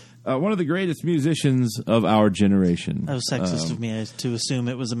 one of the greatest musicians of our generation. That was sexist of me to assume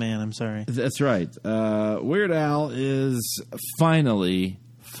it was a man. I'm sorry. That's right. Weird Al is finally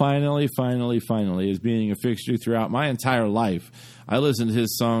is being a fixture throughout my entire life. I listened to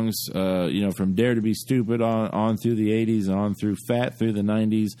his songs, from Dare to Be Stupid on through the 80s, on through Fat through the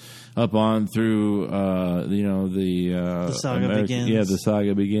 90s, up on through, the Saga Begins. Yeah, The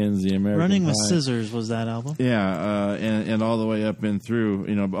Saga Begins, the American Running with Pie. Scissors was that album. Yeah, and all the way up and through,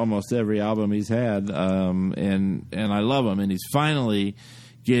 almost every album he's had. And I love him. And he's finally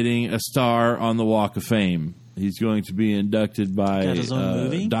getting a star on the Walk of Fame. He's going to be inducted by Got his own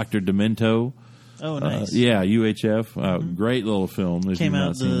movie? Dr. Demento. Oh, nice. UHF. Great little film. If Came you've out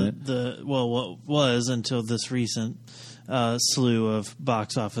not seen it. what was until this recent slew of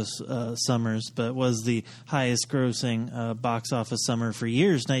box office summers, but was the highest grossing box office summer for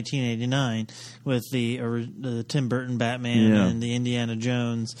years, 1989, with the Tim Burton Batman and the Indiana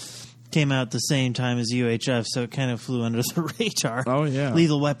Jones. Came out the same time as UHF, so it kind of flew under the radar. Oh, yeah.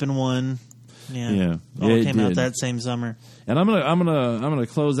 Lethal Weapon 1. Yeah, all came out that same summer. And I'm gonna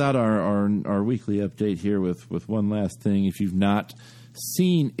close out our weekly update here with one last thing. If you've not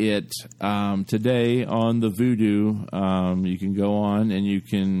seen it today on the Vudu, you can go on and you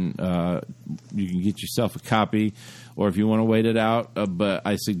can get yourself a copy, or if you want to wait it out. But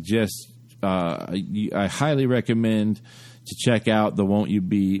I suggest I highly recommend to check out the Won't You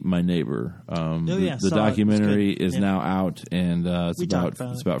Be My Neighbor. The documentary is now out, and it's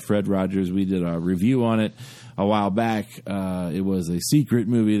about Fred Rogers. We did a review on it a while back. It was a secret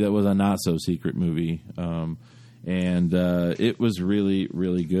movie that was a not-so-secret movie, and it was really,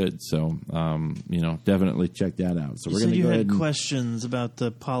 really good. So, definitely check that out. So you we're said going to you go had ahead and questions about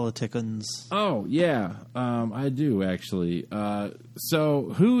the politicans. Oh, yeah. I do, actually.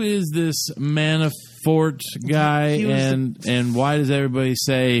 So who is this Manafort guy, and why does everybody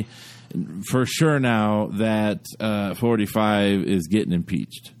say for sure now that 45 is getting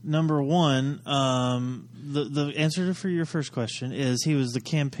impeached? Number one, the answer for your first question is he was the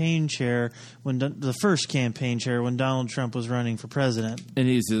campaign chair the first campaign chair when Donald Trump was running for president. And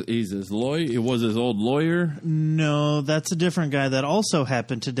he's his lawyer. It was his old lawyer. No, that's a different guy that also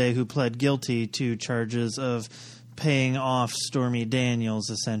happened today who pled guilty to charges of paying off Stormy Daniels,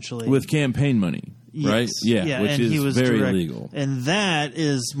 essentially with campaign money. Yes. Right? Yeah, which is very illegal. And that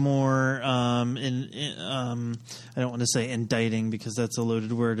is more, I don't want to say indicting because that's a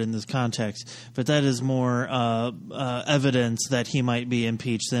loaded word in this context, but that is more evidence that he might be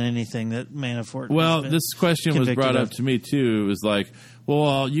impeached than anything that Manafort. Well, this question was brought up to me too. It was like,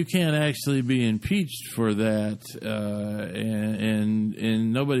 well, you can't actually be impeached for that,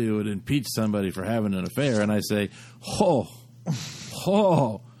 and nobody would impeach somebody for having an affair. And I say,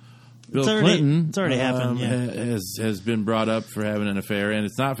 Bill Clinton, it's already happened. Has been brought up for having an affair, and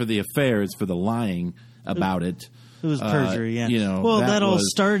it's not for the affair; it's for the lying about it. It was perjury, that all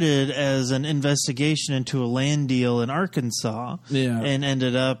started as an investigation into a land deal in Arkansas, and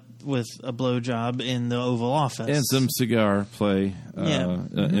ended up with a blowjob in the Oval Office. And some cigar play,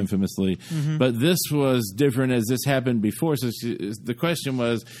 infamously. Mm-hmm. But this was different as this happened before. So the question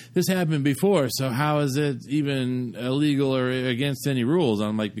was, this happened before, so how is it even illegal or against any rules?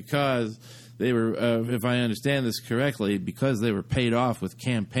 I'm like, because they were, if I understand this correctly, because they were paid off with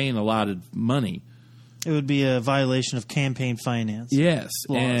campaign-allotted money. It would be a violation of campaign finance. Yes,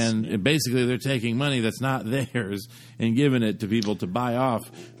 laws. And basically they're taking money that's not theirs and giving it to people to buy off,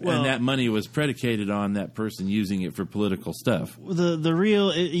 and that money was predicated on that person using it for political stuff.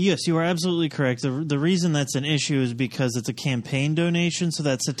 Yes, you are absolutely correct. The reason that's an issue is because it's a campaign donation, so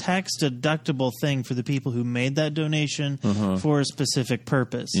that's a tax-deductible thing for the people who made that donation for a specific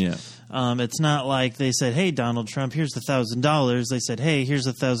purpose. Yeah. It's not like they said, hey, Donald Trump, here's $1,000. They said, hey, here's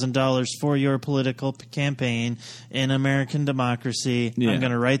 $1,000 for your political campaign in American democracy. I'm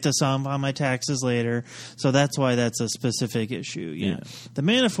going to write this on my taxes later. So that's why that's a specific issue. Yeah. The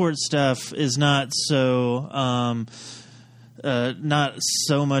Manafort stuff is not so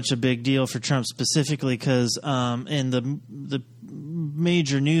much a big deal for Trump specifically because in the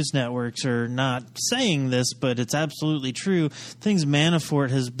major news networks are not saying this, but it's absolutely true. Things Manafort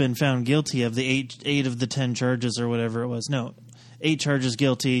has been found guilty of, the eight of the 10 charges or whatever it was. No, 8 charges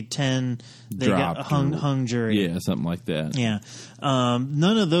guilty, 10 they got Dropped hung jury. Yeah, something like that. Yeah.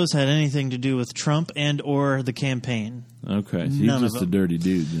 None of those had anything to do with Trump and or the campaign. Okay, so he's None of just a them. dirty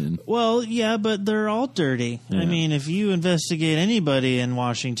dude then. Well, yeah, but they're all dirty. Yeah. I mean, if you investigate anybody in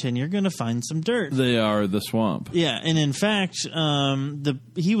Washington, you're going to find some dirt. They are the swamp. Yeah, and in fact,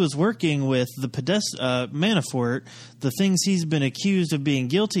 he was working with the Manafort. The things he's been accused of being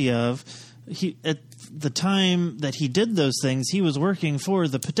guilty of, at the time that he did those things, he was working for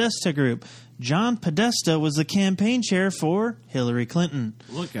the Podesta Group. John Podesta was the campaign chair for Hillary Clinton.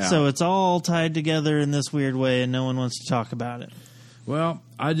 Look out. So it's all tied together in this weird way, and no one wants to talk about it. Well,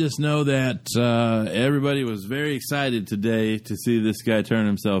 I just know that everybody was very excited today to see this guy turn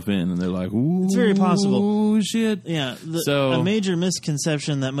himself in, and they're like, "Ooh, It's very possible. Ooh, shit!" Yeah, So- a major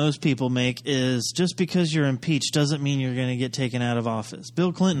misconception that most people make is just because you're impeached doesn't mean you're going to get taken out of office.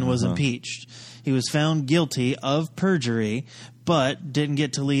 Bill Clinton was impeached. He was found guilty of perjury, but didn't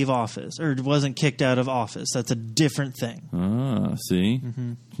get to leave office, or wasn't kicked out of office. That's a different thing. Ah, see,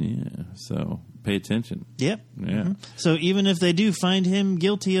 yeah. So pay attention. Yep. Yeah. So even if they do find him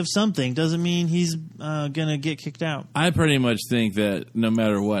guilty of something, doesn't mean he's going to get kicked out. I pretty much think that no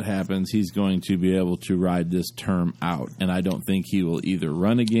matter what happens, he's going to be able to ride this term out. And I don't think he will either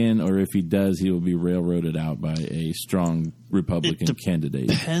run again, or if he does, he will be railroaded out by a strong Republican candidate.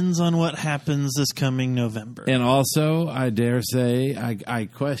 Depends on what happens this coming November. And also, I dare say, I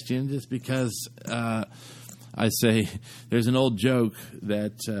question, just because I say there's an old joke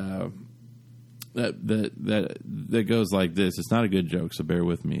that goes like this. It's not a good joke, so bear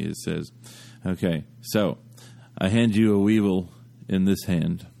with me. It says, okay, so I hand you a weevil in this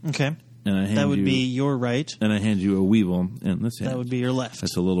hand. Okay. And I hand That would you, be your right. And I hand you a weevil in this hand. That would be your left.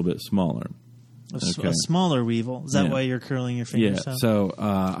 That's a little bit smaller. A smaller weevil. Is that Yeah. why you're curling your Yeah, fingers? so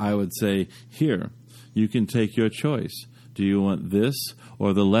I would say, here, you can take your choice. Do you want this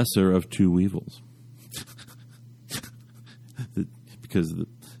or the lesser of two weevils? Because of the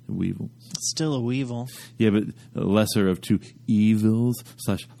weevil. It's still a weevil. Yeah, but the lesser of two evils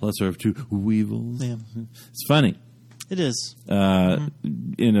 / lesser of two weevils. Yeah. It's funny It is.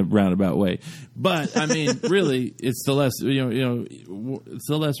 in a roundabout way, but I mean, really, it's the lesser. It's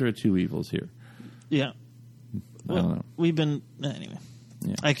the lesser of two evils here. Yeah. I don't know. We've been anyway.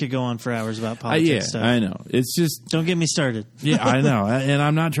 Yeah. I could go on for hours about politics Yeah, stuff. I know. It's just Don't get me started. yeah, I know, and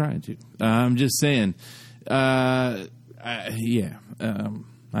I'm not trying to. I'm just saying.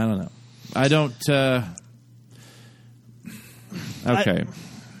 I don't know. I don't. Okay.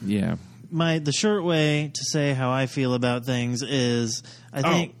 Yeah. The short way to say how I feel about things is I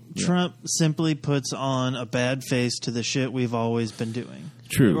think yeah. Trump simply puts on a bad face to the shit we've always been doing.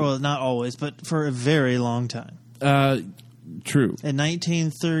 True. Well, not always, but for a very long time. True. In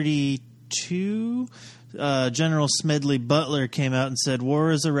 1932, General Smedley Butler came out and said,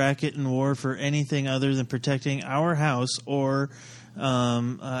 "War is a racket, and war for anything other than protecting our house or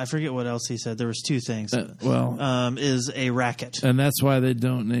I forget what else he said. There was 2 things. Is a racket." And that's why they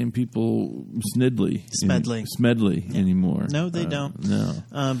don't name people Smedley anymore. No, they don't. No.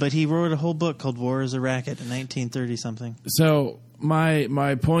 But he wrote a whole book called "War is a Racket" in 1930 something. So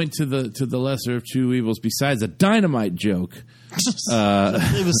my point to the lesser of two evils, besides a dynamite joke,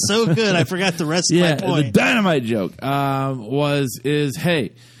 It was so good, I forgot the rest of my the point. dynamite joke is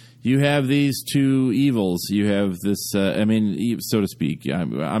hey. You have these two evils. You have this, so to speak.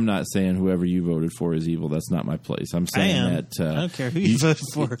 I'm not saying whoever you voted for is evil. That's not my place. I'm saying that I don't care who you voted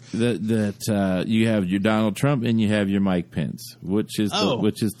for. That you have your Donald Trump and you have your Mike Pence, which is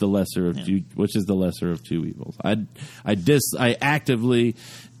the lesser of two evils. I actively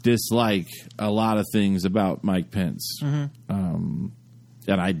dislike a lot of things about Mike Pence. Mm-hmm. And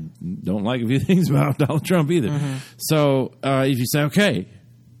I don't like a few things about Donald Trump either. Mm-hmm. So if you say, okay,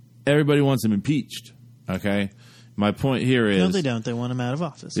 everybody wants him impeached. Okay, my point here is No, they don't. They want him out of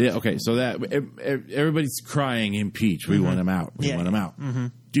office. Yeah. Okay. So that everybody's crying impeach. We want him out. We want him out. Mm-hmm.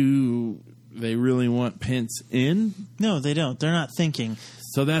 Do they really want Pence in? No, they don't. They're not thinking.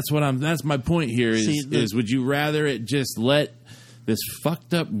 So that's my point here. Is would you rather it just let this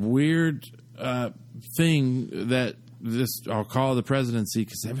fucked up weird thing that I'll call the presidency,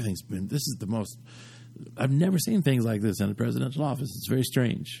 because this is the most. I've never seen things like this in a presidential office. It's very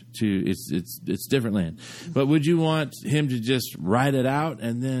strange. It's different land. But would you want him to just ride it out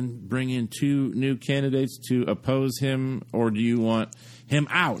and then bring in 2 new candidates to oppose him, or do you want him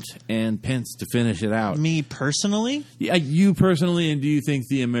out and Pence to finish it out? Me personally? Yeah, you personally, and do you think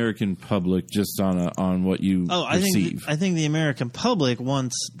the American public, just on what you perceive? I think the American public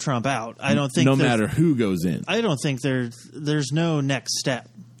wants Trump out. I don't think no matter who goes in. I don't think there's no next step.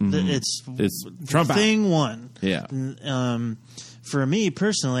 Mm-hmm. It's Trump thing out. one. Yeah. for me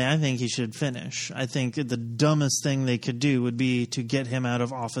personally, I think he should finish. I think the dumbest thing they could do would be to get him out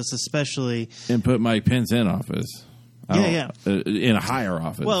of office, especially... And put Mike Pence in office. In a higher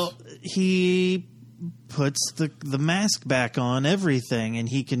office. Well, he puts the mask back on everything, and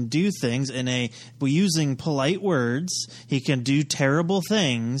he can do things using polite words. He can do terrible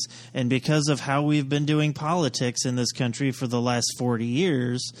things, and because of how we've been doing politics in this country for the last 40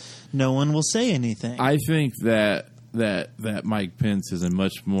 years, no one will say anything. I think that Mike Pence is a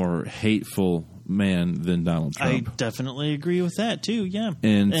much more hateful man than Donald Trump. I definitely agree with that too. Yeah,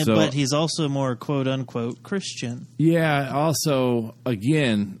 but he's also more quote unquote Christian. Yeah. Also,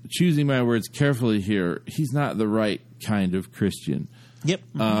 again, choosing my words carefully here, he's not the right kind of Christian. Yep.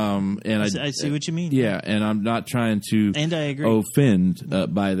 And I see what you mean. Yeah, and I'm not trying to and I agree. offend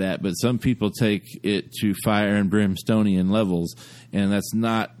by that, but some people take it to fire and brimstonian levels, and that's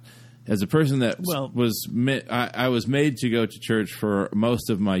not. As a person that I was made to go to church for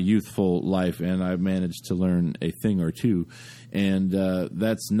most of my youthful life, and I've managed to learn a thing or two. And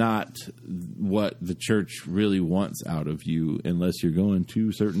that's not what the church really wants out of you unless you're going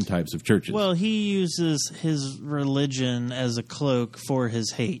to certain types of churches. Well, he uses his religion as a cloak for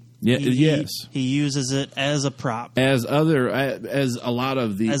his hate. Yeah, yes. He uses it as a prop. As a lot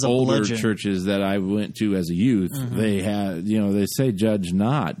of the older bludgeon. Churches that I went to as a youth, they have, they say judge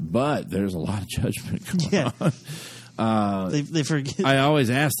not, but there's a lot of judgment going on. They forget. I always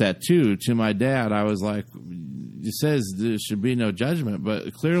ask that too to my dad. I was like, it says there should be no judgment,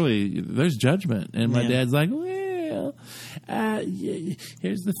 but clearly there's judgment. And my dad's like, well,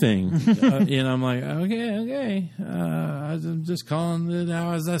 here's the thing. And I'm like, okay. I'm just calling it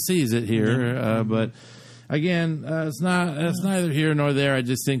now as I sees it here. But again, it's neither here nor there. I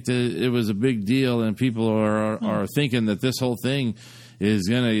just think that it was a big deal, and people are thinking that this whole thing is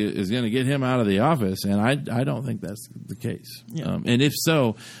gonna get him out of the office, and I don't think that's the case. Yeah. And if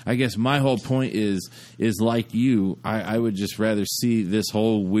so, I guess my whole point is like you, I would just rather see this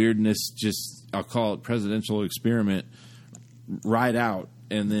whole weirdness, just I'll call it presidential experiment, ride out,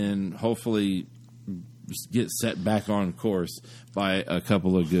 and then hopefully get set back on course by a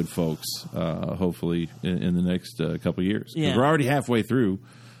couple of good folks. Hopefully in the next couple of years. Yeah. We're already halfway through,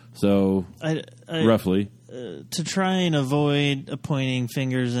 so roughly. To try and avoid pointing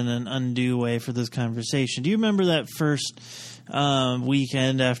fingers in an undue way for this conversation, do you remember that first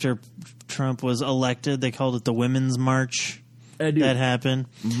weekend after Trump was elected? They called it the Women's March. I do. That happened.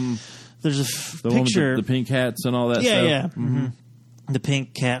 Mm-hmm. There's a picture. The pink hats and all that stuff. Yeah. Mm-hmm. The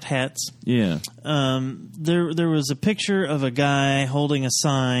pink cat hats. Yeah. There was a picture of a guy holding a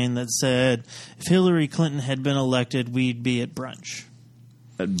sign that said, if Hillary Clinton had been elected, we'd be at brunch.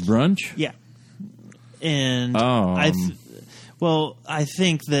 At brunch? Yeah. And I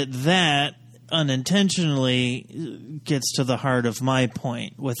think that unintentionally gets to the heart of my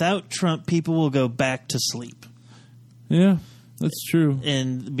point. Without Trump, people will go back to sleep. Yeah, that's true.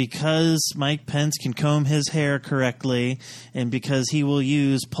 And because Mike Pence can comb his hair correctly, and because he will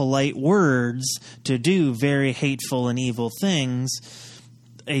use polite words to do very hateful and evil things,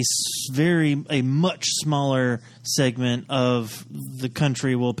 a much smaller segment of the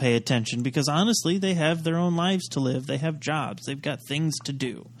country will pay attention, because honestly, they have their own lives to live. They have jobs. They've got things to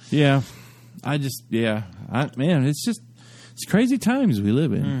do. Yeah. It's crazy times we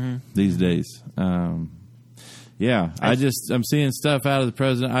live in these days. I'm seeing stuff out of the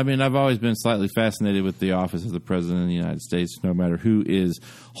president. I mean, I've always been slightly fascinated with the office of the president of the United States, no matter who is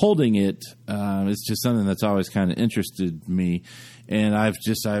holding it. It's just something that's always kind of interested me. And I've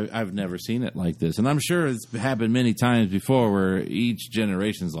never seen it like this. And I'm sure it's happened many times before where each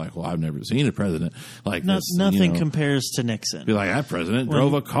generation's like, well, I've never seen a president like this. Nothing compares to Nixon. Be like, that president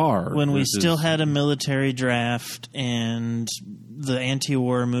drove a car. When we still had a military draft and the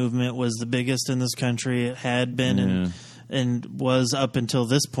anti-war movement was the biggest in this country. It had been and was up until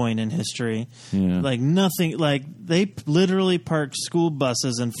this point in history. Yeah. They literally parked school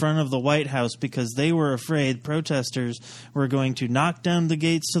buses in front of the White House because they were afraid protesters were going to knock down the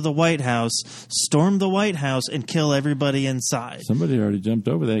gates to the White House, storm the White House, and kill everybody inside. Somebody already jumped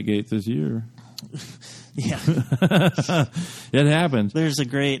over that gate this year. Yeah. It happened. There's a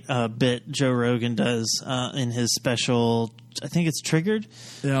great bit Joe Rogan does in his special, I think it's Triggered.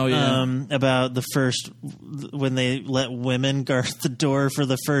 Oh, yeah. About when they let women guard the door for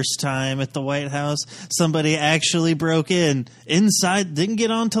the first time at the White House. Somebody actually broke inside, didn't get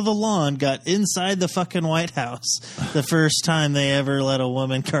onto the lawn, got inside the fucking White House the first time they ever let a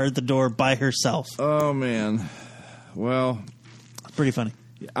woman guard the door by herself. Oh, man. Well, pretty funny.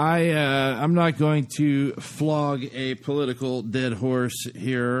 I'm not going to flog a political dead horse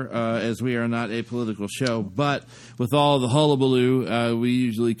here, as we are not a political show. But with all the hullabaloo, we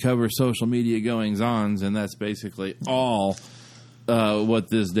usually cover social media goings-ons, and that's basically all what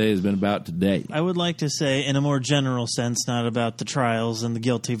this day has been about today. I would like to say, in a more general sense, not about the trials and the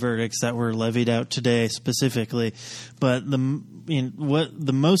guilty verdicts that were levied out today specifically, but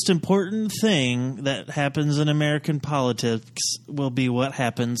the most important thing that happens in American politics will be what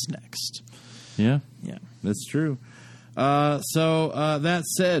happens next. Yeah, Yeah, that's true. So that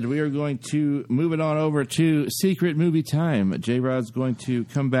said, we are going to move it on over to Secret Movie Time. J-Rod's going to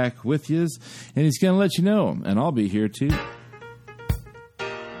come back with you, and he's going to let you know, and I'll be here too.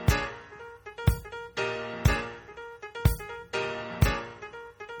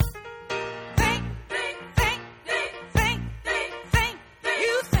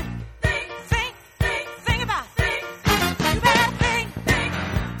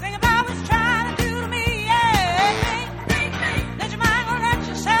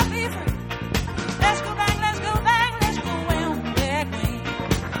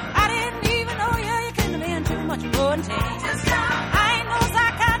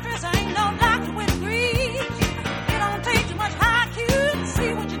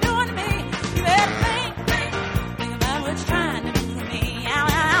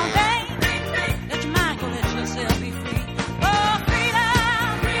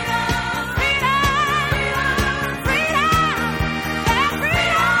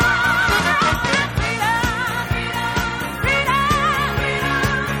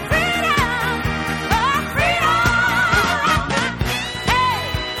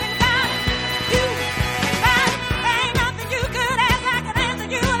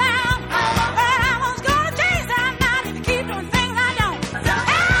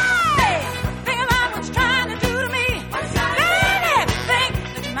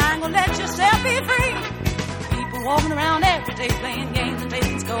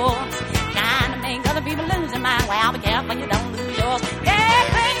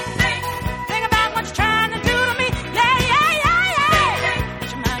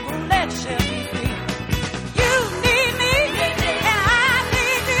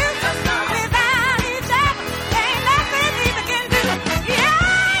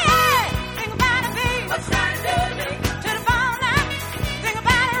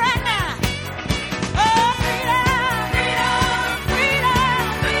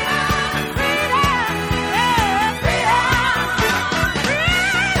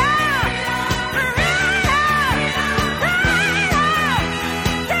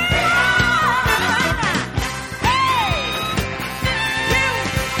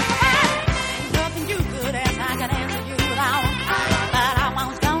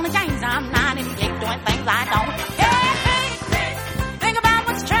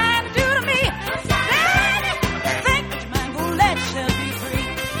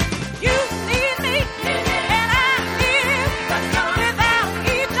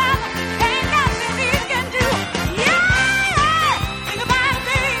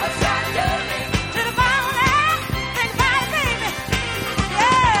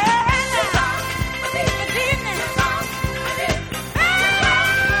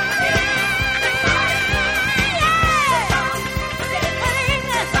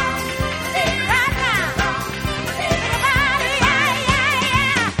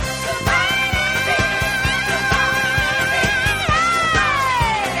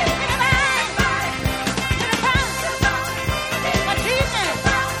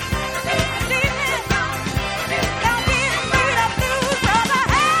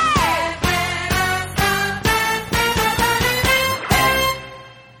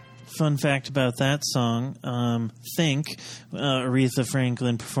 Fun fact about that song, Think, Aretha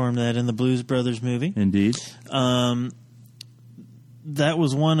Franklin performed that in the Blues Brothers movie. Indeed. That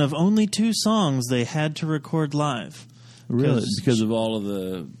was one of only 2 songs they had to record live. Really? Because of all of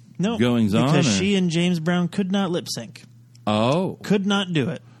the no, goings on? Because she and James Brown could not lip sync. Oh. Could not do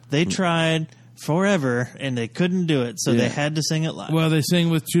it. They tried forever, and they couldn't do it, so they had to sing it live. Well, they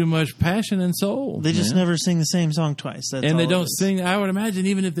sing with too much passion and soul. They just never sing the same song twice. That's and all they don't sing, I would imagine,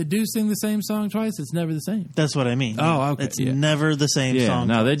 even if they do sing the same song twice, it's never the same. That's what I mean. Oh, okay. It's never the same song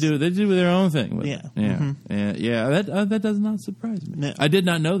no, twice. they do their own thing with it. Yeah. Mm-hmm. That does not surprise me. Yeah. I did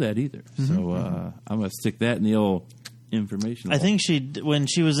not know that either. Mm-hmm. So I'm going to stick that in the old information. I think when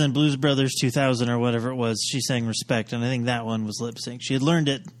she was in Blues Brothers 2000 or whatever it was, she sang Respect, and I think that one was lip sync. She had learned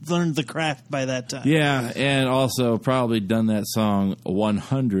the craft by that time. Yeah, and also probably done that song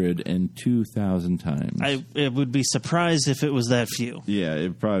 102,000 times. I would be surprised if it was that few. Yeah,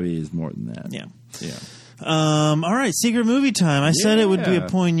 it probably is more than that. Yeah. Yeah. All right, secret movie time. I said it would be a Yeah.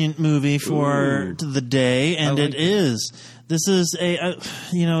 poignant movie for the day, and I it like is. This is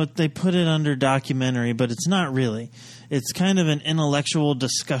they put it under documentary, but it's not really. It's kind of an intellectual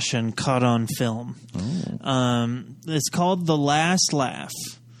discussion caught on film. It's called The Last Laugh,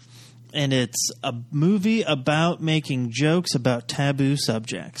 and it's a movie about making jokes about taboo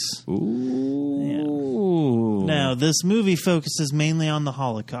subjects. Ooh. Now, this movie focuses mainly on the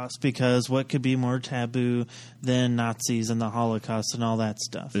Holocaust, because what could be more taboo than Nazis and the Holocaust and all that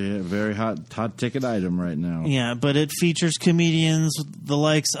stuff? Yeah, very hot ticket item right now. Yeah, but it features comedians the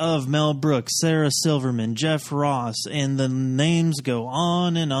likes of Mel Brooks, Sarah Silverman, Jeff Ross, and the names go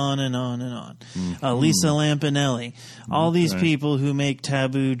on and on and on and on. Lisa Lampanelli. All these people who make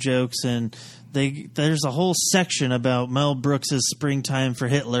taboo jokes, and there's a whole section about Mel Brooks' Springtime for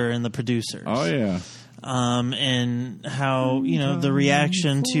Hitler and the producers. Oh, yeah. And how, the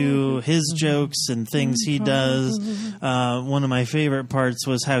reaction to his jokes and things he does. One of my favorite parts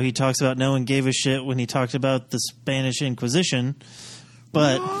was how he talks about no one gave a shit when he talked about the Spanish Inquisition,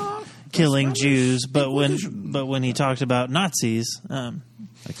 but killing Jews. But when he talked about Nazis, I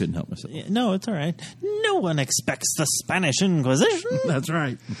couldn't help myself. no, it's all right. No one expects the Spanish Inquisition. That's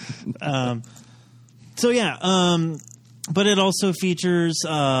right. But it also features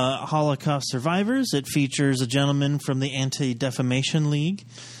Holocaust survivors. It features a gentleman from the Anti-Defamation League.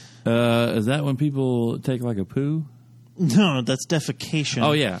 Is that when people take like a poo? No, that's defecation.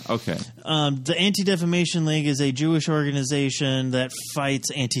 Oh, yeah. Okay. The Anti-Defamation League is a Jewish organization that fights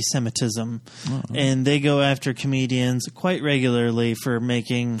anti-Semitism. And they go after comedians quite regularly for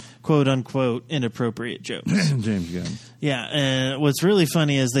making quote-unquote inappropriate jokes. James Gunn. Yeah, and what's really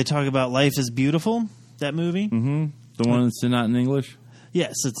funny is they talk about Life is Beautiful, that movie. Mm-hmm. The one that's not in English?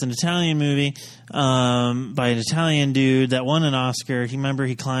 Yes, it's an Italian movie by an Italian dude that won an Oscar. Remember,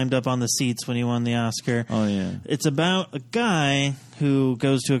 he climbed up on the seats when he won the Oscar. Oh, yeah. It's about a guy who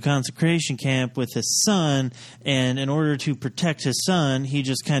goes to a concentration camp with his son, and in order to protect his son, he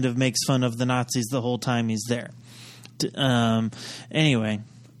just kind of makes fun of the Nazis the whole time he's there. Anyway,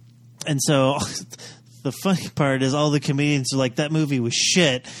 and so... The funny part is all the comedians are like, that movie was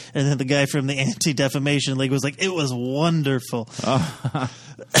shit. And then the guy from the Anti-Defamation League was like, it was wonderful.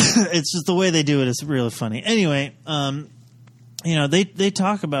 It's just the way they do it is really funny. Anyway, they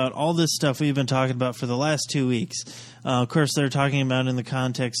talk about all this stuff we've been talking about for the last 2 weeks. Of course, they're talking about in the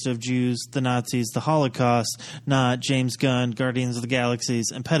context of Jews, the Nazis, the Holocaust, not James Gunn, Guardians of the Galaxies,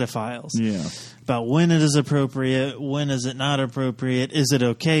 and pedophiles. Yeah. About when it is appropriate, when is it not appropriate, is it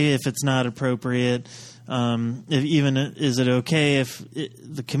okay if it's not appropriate, is it okay if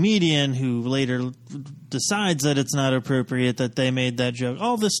the comedian who later decides that it's not appropriate that they made that joke,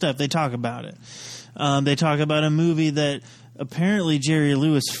 all this stuff, they talk about it. They talk about a movie that apparently Jerry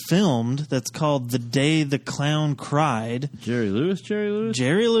Lewis filmed that's called The Day the Clown Cried. Jerry Lewis? Jerry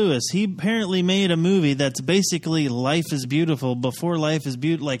Lewis. He apparently made a movie that's basically Life is Beautiful before Life is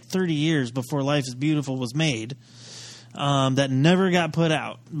Beautiful, like 30 years before Life is Beautiful was made, that never got put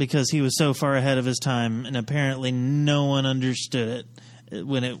out because he was so far ahead of his time, and apparently no one understood it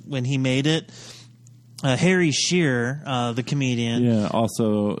when he made it. Harry Shearer, the comedian. Yeah,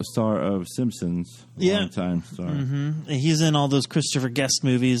 also a star of Simpsons. Long-time star. Mm-hmm. He's in all those Christopher Guest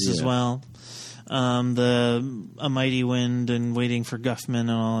movies as well. A Mighty Wind and Waiting for Guffman and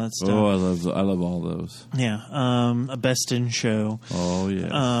all that stuff. Oh, I love all those. Yeah. A Best in Show. Oh,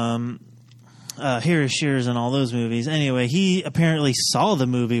 yeah. Harry Shearer's in all those movies. Anyway, he apparently saw the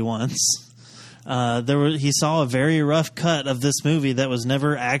movie once. He saw a very rough cut of this movie that was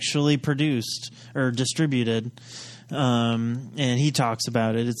never actually produced or distributed, and he talks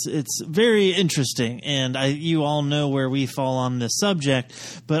about it. It's very interesting, and you all know where we fall on this subject,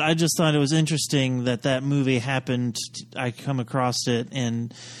 but I just thought it was interesting that movie happened. I come across it,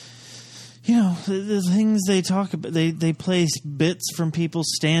 and the things they talk about, they play bits from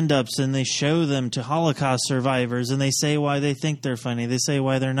people's stand-ups and they show them to Holocaust survivors and they say why they think they're funny. They say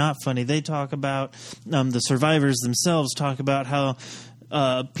why they're not funny. They talk about, the survivors themselves talk about how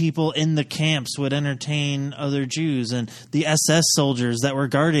people in the camps would entertain other Jews and the SS soldiers that were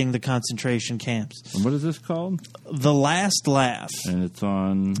guarding the concentration camps. And what is this called? The Last Laugh. And it's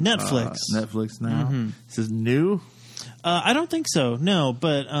on Netflix. Netflix now? Mm-hmm. This is new? I don't think so, no,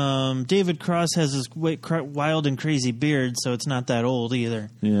 but David Cross has this wild and crazy beard, so it's not that old either.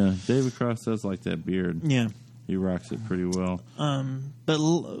 Yeah, David Cross does like that beard. Yeah. He rocks it pretty well. But a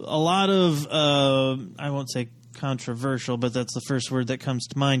lot of, I won't say controversial, but that's the first word that comes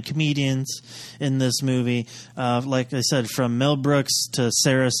to mind. Comedians in this movie, like I said, from Mel Brooks to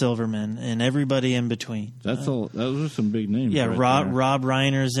Sarah Silverman and everybody in between. Those are some big names. Yeah, right there. Rob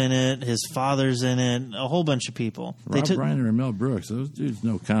Reiner's in it. His father's in it. A whole bunch of people. Rob Reiner and Mel Brooks. Those dudes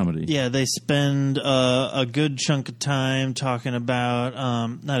know comedy. Yeah, they spend a good chunk of time talking about,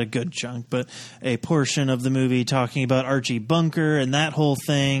 not a good chunk, but a portion of the movie talking about Archie Bunker and that whole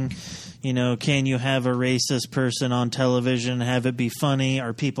thing. You know, can you have a racist person on television, have it be funny?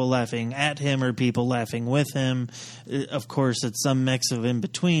 Are people laughing at him or people laughing with him? Of course, it's some mix of in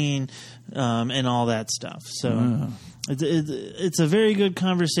between and all that stuff. So it's a very good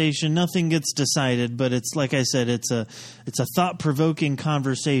conversation. Nothing gets decided, but it's like I said, it's a thought-provoking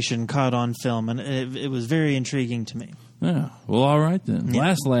conversation caught on film, and it was very intriguing to me. Yeah. Well, all right then. Yeah.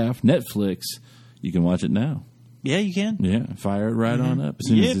 Last Laugh, Netflix. You can watch it now. Yeah, you can. Yeah, fire it right on up as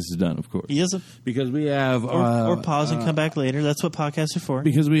soon as this is done, of course. Yes. Because we have... Or pause and come back later. That's what podcasts are for.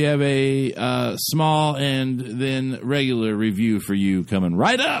 Because we have a small and then regular review for you coming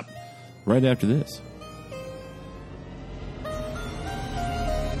right up, right after this.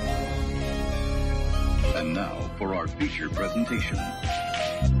 And now for our feature presentation.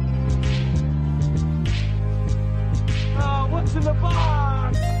 Oh, what's in the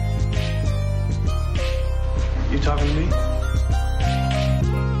box? You talking to me?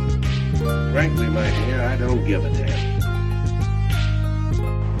 Frankly, my dear, I don't give a damn.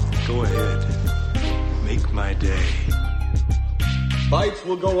 Go ahead. Make my day. Fights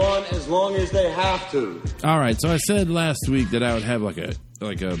will go on as long as they have to. All right, so I said last week that I would have like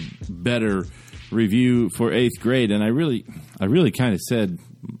a better review for 8th grade, and I really kind of said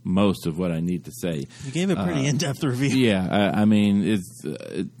most of what I need to say. You gave a pretty in-depth review. Yeah, I mean,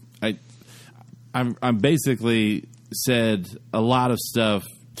 I'm basically said a lot of stuff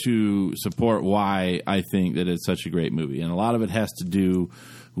to support why I think that it's such a great movie, and a lot of it has to do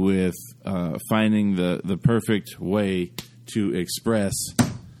with finding the perfect way to express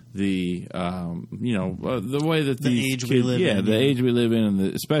the the way that these age kids, we live in. the age we live in,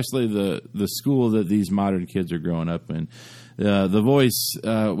 and especially the school that these modern kids are growing up in. The voice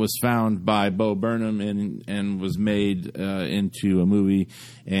was found by Bo Burnham and was made into a movie,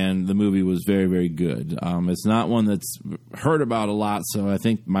 and the movie was very, very good. It's not one that's heard about a lot, so I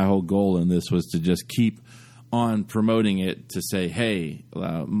think my whole goal in this was to just keep on promoting it, to say, hey,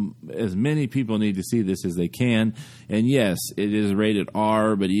 as many people need to see this as they can. And yes, it is rated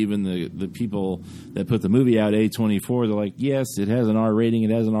R, but even the people that put the movie out, A24, they're like, yes, it has an R rating.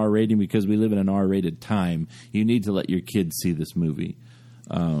 It has an R rating because we live in an R-rated time. You need to let your kids see this movie.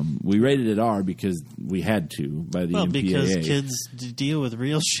 We rated it R because we had to by the MPAA. Because kids deal with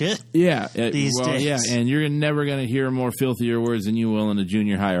real shit. Yeah, these days. Yeah, and you're never going to hear more filthier words than you will in a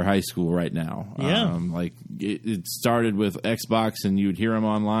junior high or high school right now. Yeah, like it started with Xbox, and you'd hear them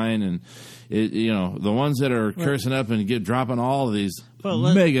online, and the ones that are cursing up and dropping all of these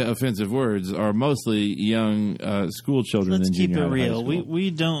mega offensive words are mostly young school children. Let's in keep junior it high real. High school. We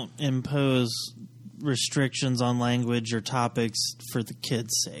don't impose restrictions on language or topics for the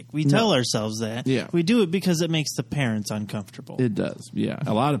kids' sake. We tell ourselves that. Yeah. We do it because it makes the parents uncomfortable. It does, yeah.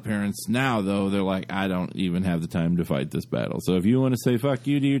 A lot of parents now, though, they're like, I don't even have the time to fight this battle. So if you want to say fuck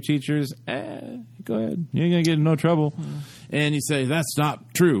you to your teachers, go ahead. You ain't going to get in no trouble. And you say, that's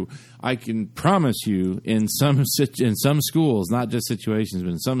not true. I can promise you in some schools, not just situations,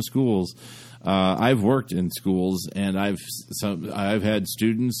 but in some schools, I've worked in schools, and I've had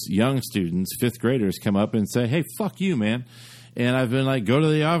students, young students, 5th graders, come up and say, "Hey, fuck you, man," and I've been like, "Go to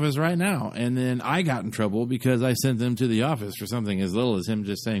the office right now." And then I got in trouble because I sent them to the office for something as little as him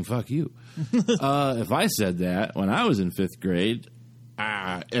just saying "fuck you." If I said that when I was in 5th grade,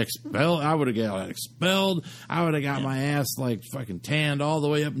 I would have got expelled. I would have got my ass like fucking tanned all the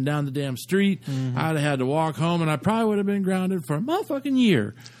way up and down the damn street. I'd have had to walk home, and I probably would have been grounded for a motherfucking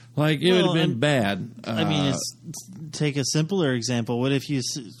year. Like, it would have been bad. I mean, take a simpler example. What if you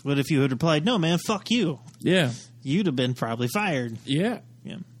had replied, "No, man, fuck you"? Yeah, you'd have been probably fired. Yeah.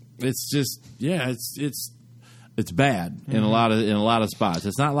 Yeah. It's just it's bad in a lot of spots.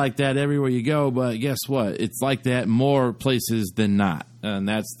 It's not like that everywhere you go, but guess what? It's like that more places than not, and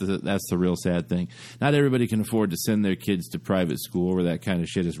that's the real sad thing. Not everybody can afford to send their kids to private school where that kind of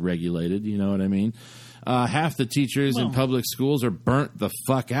shit is regulated. You know what I mean? Half the teachers in public schools are burnt the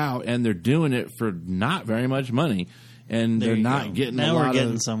fuck out, and they're doing it for not very much money, and they're not getting not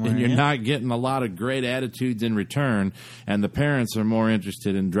getting a lot of great attitudes in return. And the parents are more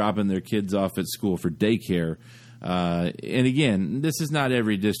interested in dropping their kids off at school for daycare And again, this is not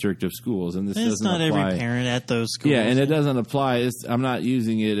every district of schools, and this It's doesn't not apply. every parent at those schools. Yeah, and it doesn't apply. I'm not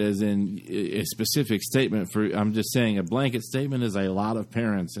using it as in a specific statement. I'm just saying a blanket statement is a lot of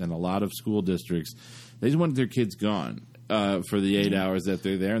parents and a lot of school districts. They just want their kids gone for the 8 hours that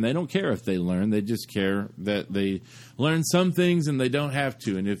they're there, and they don't care if they learn. They just care that they learn some things and they don't have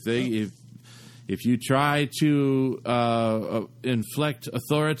to. And if you try to inflict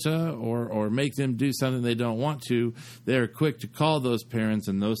authority or make them do something they don't want to, they're quick to call those parents,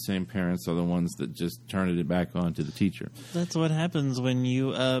 and those same parents are the ones that just turn it back on to the teacher. That's what happens when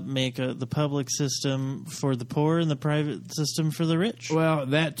you make the public system for the poor and the private system for the rich. Well,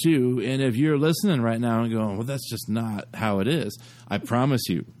 that too. And if you're listening right now and going, well, that's just not how it is, I promise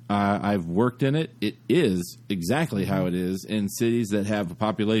you, I've worked in it. It is exactly how it is in cities that have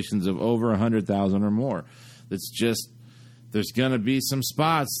populations of over 100,000 or more. It's just there's going to be some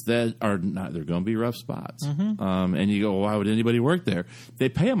spots that are not. They're going to be rough spots. And you go, well, why would anybody work there? They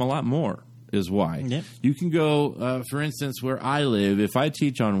pay them a lot more. Is why. Yep. You can go, for instance, where I live. If I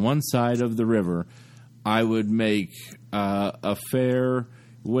teach on one side of the river, I would make a fair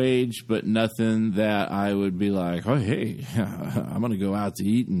wage, but nothing that I would be like, oh, hey, I'm going to go out to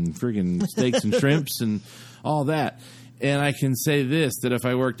eat and friggin' steaks and shrimps and all that. And I can say this, that if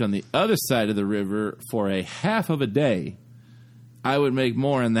I worked on the other side of the river for a half of a day, I would make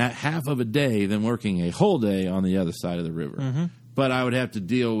more in that half of a day than working a whole day on the other side of the river. But I would have to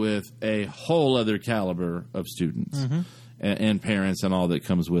deal with a whole other caliber of students. And parents and all that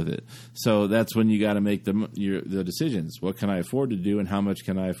comes with it. So that's when you got to make the decisions. What can I afford to do, and how much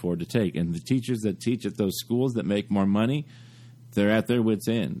can I afford to take? And the teachers that teach at those schools that make more money, they're at their wits'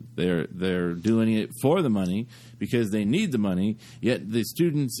 end. They're doing it for the money because they need the money. Yet the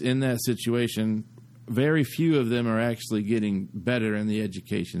students in that situation, very few of them are actually getting better in the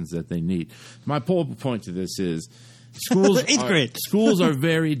educations that they need. My point to this is, schools schools are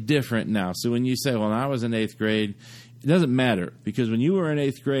very different now. So when you say, well, when I was in 8th grade, it doesn't matter, because when you were in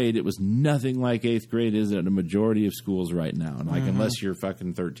 8th grade, it was nothing like 8th grade is at a majority of schools right now. And like, unless you're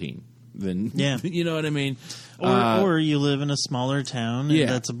fucking 13, then you know what I mean. Or you live in a smaller town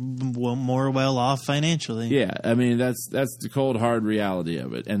that's more well off financially. Yeah, I mean that's the cold hard reality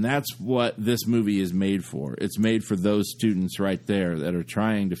of it, and that's what this movie is made for. It's made for those students right there that are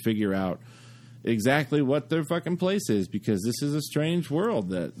trying to figure out exactly what their fucking place is, because this is a strange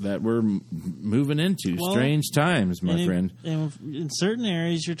world that we're moving into. Strange times, my friend. And in certain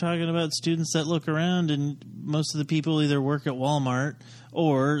areas, you're talking about students that look around, and most of the people either work at Walmart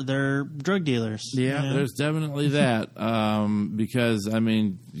or they're drug dealers. Yeah, there's definitely that. Because, I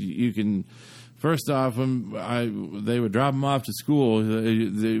mean, you can... First off, when they would drop them off to school,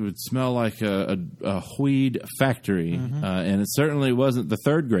 they would smell like a weed factory, and it certainly wasn't the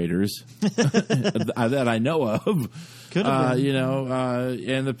third graders that I know of. Could have been.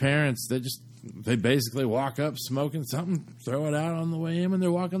 And the parents, they basically walk up smoking something, throw it out on the way in, and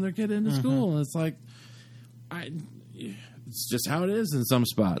they're walking their kid into school, and it's like, it's just how it is in some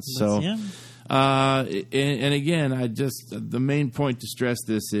spots. So. Yeah. And again, the main point to stress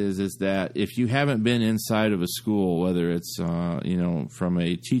this is that if you haven't been inside of a school, whether it's from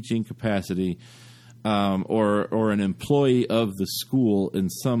a teaching capacity or an employee of the school in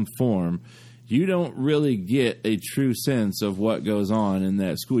some form, you don't really get a true sense of what goes on in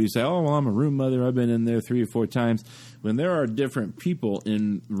that school. You say, oh, well, I'm a room mother. I've been in there 3 or 4 times. When there are different people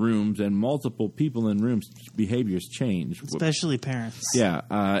in rooms and multiple people in rooms, behaviors change. Especially parents. Yeah,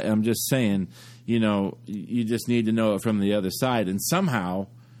 I'm just saying, you just need to know it from the other side. And somehow,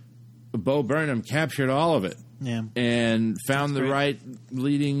 Bo Burnham captured all of it. Yeah. And found the right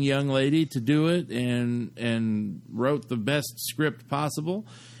leading young lady to do it, and wrote the best script possible.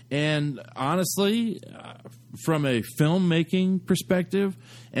 And honestly, from a filmmaking perspective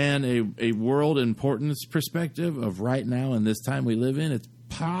and a world importance perspective of right now and this time we live in, it's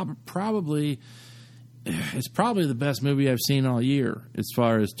probably the best movie I've seen all year as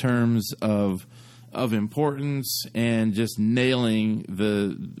far as terms of importance and just nailing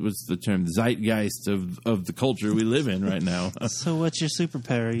what's the term, zeitgeist of the culture we live in right now. So what's your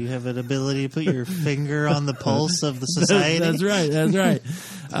superpower? You have an ability to put your finger on the pulse of the society? That's right.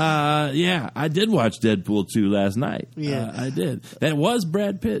 Yeah, I did watch Deadpool 2 last night. Yeah. I did. That was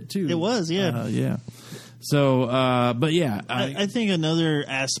Brad Pitt, too. It was, yeah. Yeah. So, but yeah. I think another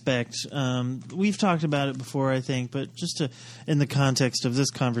aspect, we've talked about it before, I think, but just in the context of this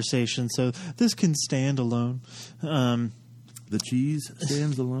conversation, so this can stand alone. The cheese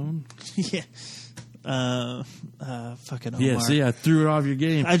stands alone? Yeah. Fucking Omar. Yeah, see, I threw it off your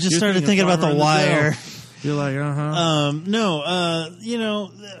game. I just started thinking about The Wire. You're like,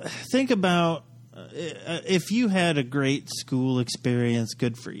 No, think about if you had a great school experience,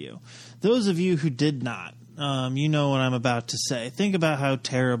 good for you. Those of you who did not, you know what I'm about to say. Think about how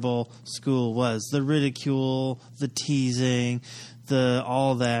terrible school was. The ridicule, the teasing,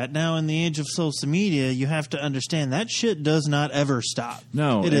 all that. Now, in the age of social media, you have to understand that shit does not ever stop.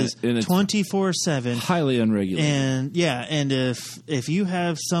 No, it is and it's 24/7, highly unregulated. And and if you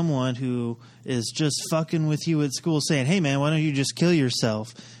have someone who is just fucking with you at school, saying, "Hey, man, why don't you just kill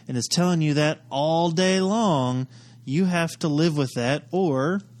yourself?" and is telling you that all day long, you have to live with that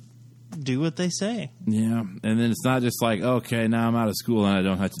or do what they say. Yeah, and then it's not just like, okay, now I'm out of school and I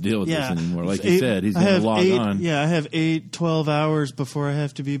don't have to deal with this anymore. Like you said, he's going to log on. Yeah, I have 12 hours before I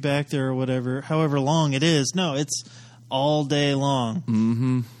have to be back there or whatever, however long it is. No, it's all day long.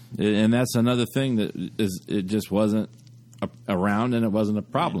 Mm-hmm. And that's another thing that it just wasn't around, and it wasn't a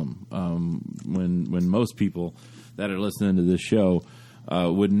problem when most people that are listening to this show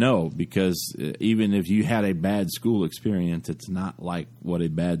would know, because even if you had a bad school experience, it's not like what a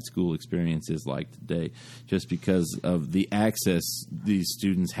bad school experience is like today, just because of the access these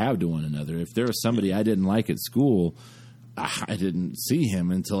students have to one another. If there was somebody I didn't like at school, I didn't see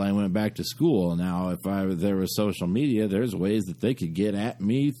him until I went back to school. Now, if there was social media, there's ways that they could get at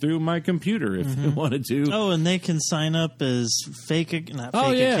me through my computer if they wanted to. Oh, and they can sign up as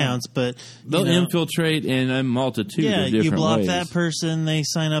accounts, but they'll infiltrate in a multitude of different ways. You block that person, they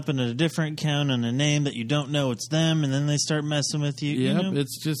sign up in a different account and a name that you don't know it's them, and then they start messing with you. Yep, you know?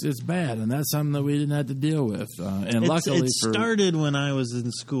 it's bad, and that's something that we didn't have to deal with. And luckily, it started when I was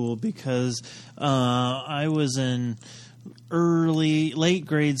in school, because I was in late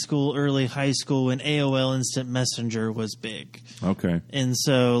grade school, early high school, when AOL Instant Messenger was big. Okay. And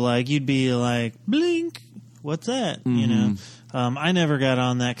so, like, you'd be like, blink, what's that? Mm-hmm. You know? I never got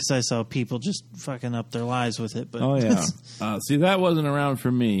on that because I saw people just fucking up their lives with it. But oh, yeah. See, that wasn't around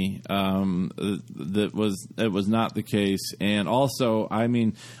for me. It was not the case. And also, I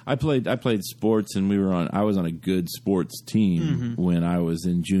mean, I played sports, and I was on a good sports team when I was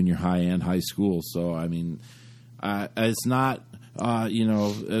in junior high and high school. So, I mean, it's not,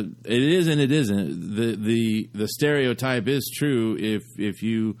 it is and it isn't. The stereotype is true. If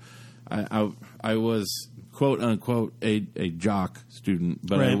you, I was quote unquote a jock student,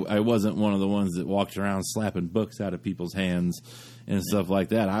 but right. I wasn't one of the ones that walked around slapping books out of people's hands and stuff like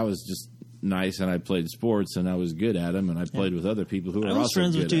that. I was just nice, and I played sports, and I was good at them, and I played with other people who were also good. I was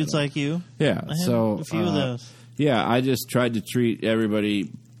friends with dudes like you. Yeah, I had a few of those. Yeah, I just tried to treat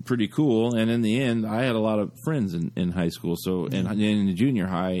everybody pretty cool, and in the end, I had a lot of friends in high school, so and in junior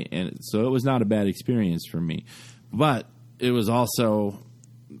high, and so it was not a bad experience for me. But it was also,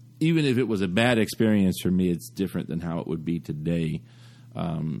 even if it was a bad experience for me, it's different than how it would be today,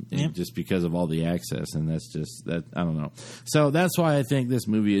 just because of all the access, and that's just that. I don't know. So that's why I think this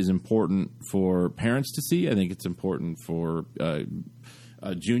movie is important for parents to see. I think it's important for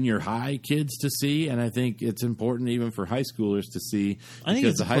junior high kids to see, and I think it's important even for high schoolers to see. I think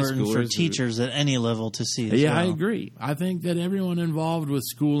it's important for teachers at any level to see as well. I agree. I think that everyone involved with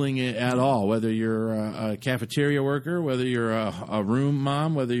schooling at all, whether you're a cafeteria worker, whether you're a room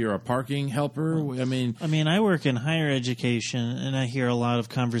mom, whether you're a parking helper, I mean, I work in higher education, and I hear a lot of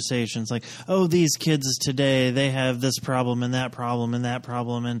conversations like, oh, these kids today, they have this problem and that problem and that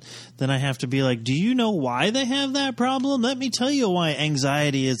problem, and then I have to be like, do you know why they have that problem? Let me tell you why anxiety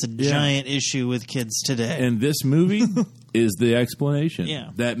is a giant issue with kids today. And this movie is the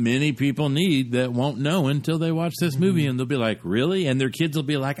explanation that many people need that won't know until they watch this movie, and they'll be like, really? And their kids will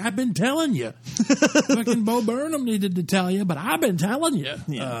be like, I've been telling you. Fucking Bo Burnham needed to tell you, but I've been telling you.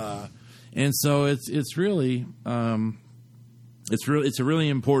 Yeah. And so it's really it's a really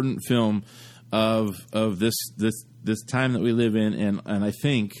important film of this time that we live in, and I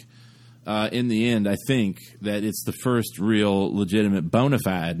think in the end, I think that it's the first real, legitimate, bona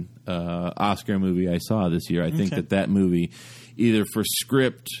fide Oscar movie I saw this year. I think that movie, either for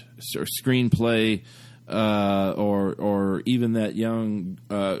script or screenplay, or even that young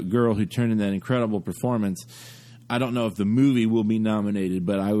girl who turned in that incredible performance, I don't know if the movie will be nominated,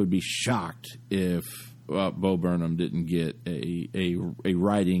 but I would be shocked if Bo Burnham didn't get a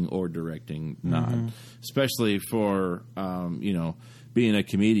writing or directing nod, especially for being a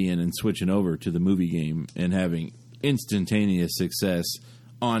comedian and switching over to the movie game and having instantaneous success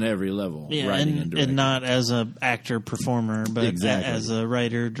on every level. Yeah, writing and directing. And not as an actor performer, but as a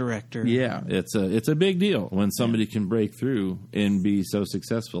writer director. Yeah, it's a big deal when somebody can break through and be so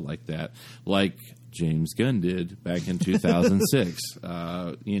successful like that, like James Gunn did back in 2006.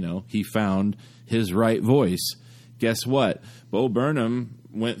 He found his right voice guess what? Bo Burnham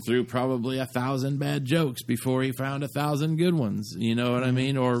went through probably 1,000 bad jokes before he found 1,000 good ones. You know what I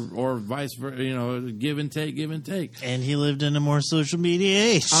mean? Or vice versa. You know, give and take. And he lived in a more social media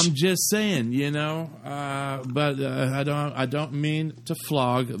age. I'm just saying, you know. But I don't mean to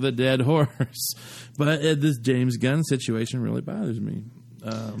flog the dead horse. But this James Gunn situation really bothers me.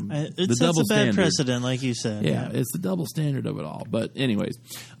 It sets a bad precedent, like you said. Yeah, it's the double standard of it all. But anyways,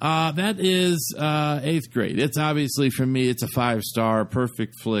 that is 8th grade. It's obviously, for me, it's a 5-star,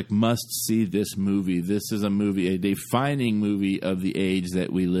 perfect flick, must see this movie. This is a movie, a defining movie of the age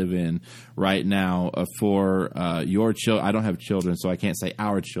that we live in right now for your children. I don't have children, so I can't say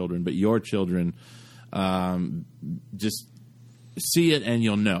our children, but your children, just see it and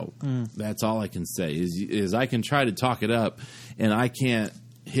you'll know. That's all I can say is I can try to talk it up, and I can't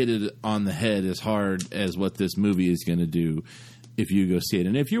hit it on the head as hard as what this movie is going to do if you go see it.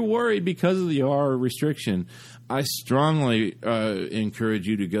 And if you're worried because of the R restriction, I strongly encourage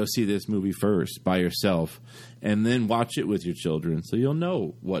you to go see this movie first by yourself and then watch it with your children so you'll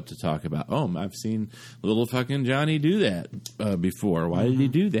know what to talk about. Oh, I've seen little fucking Johnny do that before. Why did he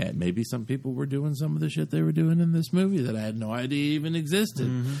do that? Maybe some people were doing some of the shit they were doing in this movie that I had no idea even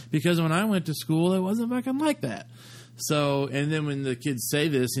existed. Because when I went to school, it wasn't fucking like that. So, and then when the kids say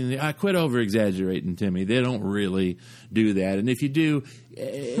this, and I quit over-exaggerating, Timmy. They don't really do that. And if you do,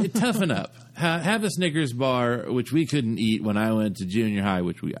 toughen up. Have a Snickers bar, which we couldn't eat when I went to junior high,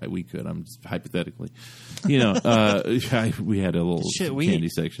 which we could. I'm just hypothetically. You know, we had a little candy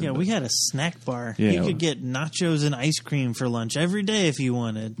section. Yeah, but we had a snack bar. Yeah. You could get nachos and ice cream for lunch every day if you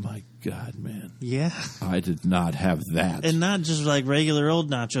wanted. My God, man. Yeah. I did not have that. And not just like regular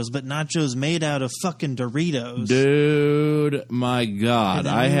old nachos, but nachos made out of fucking Doritos. Dude, my God.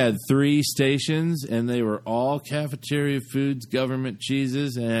 I had 3 stations, and they were all cafeteria foods, government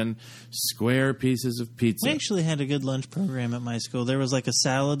cheeses, and square pieces of pizza. We actually had a good lunch program at my school. There was like a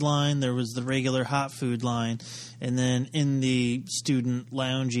salad line, there was the regular hot food line, and then in the student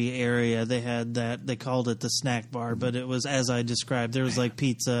loungy area, they had that, they called it the snack bar, but it was as I described. There was like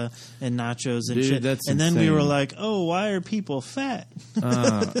pizza and nachos and shit. That's and insane. then we were like, oh, why are people fat?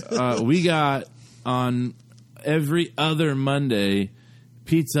 We got on every other Monday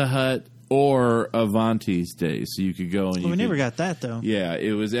Pizza Hut or Avanti's Day, so you could go and we never got that though. Yeah,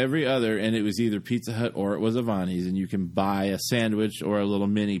 it was every other, and it was either Pizza Hut or it was Avanti's, and you can buy a sandwich or a little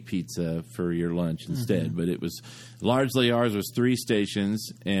mini pizza for your lunch instead. But it was largely, ours was 3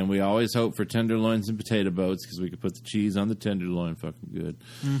 stations, and we always hoped for tenderloins and potato boats because we could put the cheese on the tenderloin, fucking good.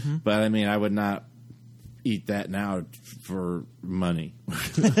 But I mean, I would not eat that now for money.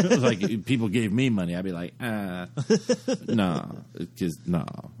 Like, people gave me money, I'd be like, no.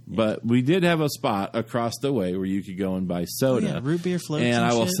 But we did have a spot across the way where you could go and buy soda. Root beer floats. And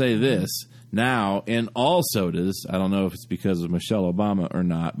I will say this, now, in all sodas, I don't know if it's because of Michelle Obama or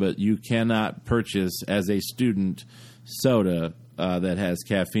not, but you cannot purchase as a student soda that has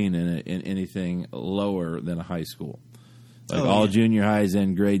caffeine in it in anything lower than a high school. Like all junior highs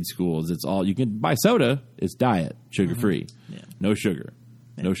and grade schools, it's all, you can buy soda, it's diet, sugar-free. No sugar.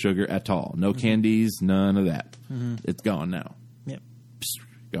 No sugar at all. No candies, none of that. It's gone now. Yep.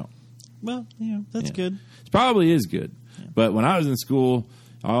 Gone. Well, that's good. It probably is good. But when I was in school,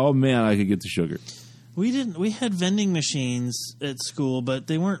 oh man, I could get the sugar. We had vending machines at school, but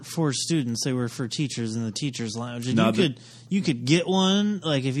they weren't for students. They were for teachers in the teachers' lounge. And you could get one,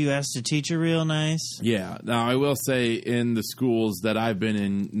 like if you asked a teacher real nice. Yeah. Now, I will say in the schools that I've been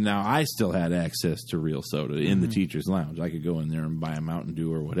in, now I still had access to real soda in the teachers' lounge. I could go in there and buy a Mountain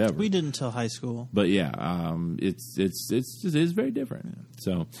Dew or whatever. We didn't until high school. But yeah, it is very different.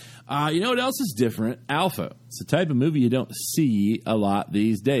 So, you know what else is different? Alpha. It's the type of movie you don't see a lot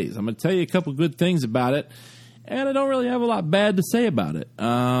these days. I'm going to tell you a couple good things about it, and I don't really have a lot bad to say about it.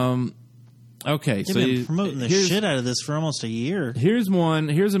 Okay, They've been promoting the shit out of this for almost a year. Here's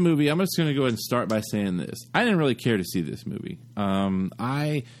a movie. I'm just going to go ahead and start by saying this. I didn't really care to see this movie.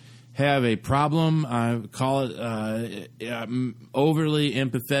 I have a problem. I call it overly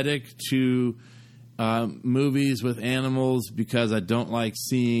empathetic to movies with animals because I don't like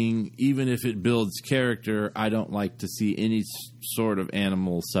seeing, even if it builds character, I don't like to see any sort of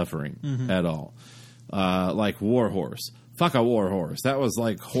animal suffering at all. Like War Horse. Fuck a war horse. That was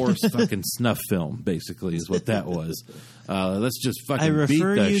like horse fucking snuff film, basically, is what that was. Let's just fucking beat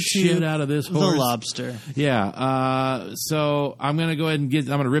the shit out of this horse. The Lobster. Yeah. So I'm going to go ahead and I'm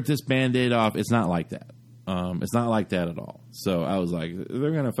going to rip this Band-Aid off. It's not like that. It's not like that at all. So I was like,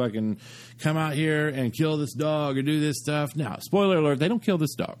 they're going to fucking come out here and kill this dog or do this stuff. Now, spoiler alert, they don't kill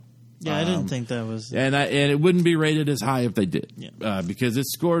this dog. Yeah, I didn't think that was... And it wouldn't be rated as high if they did. Yeah. Because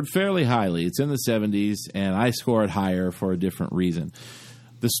it's scored fairly highly. It's in the 70s, and I score it higher for a different reason.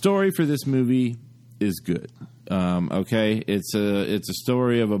 The story for this movie is good. Okay? It's a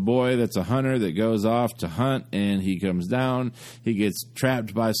story of a boy that's a hunter that goes off to hunt, and he comes down. He gets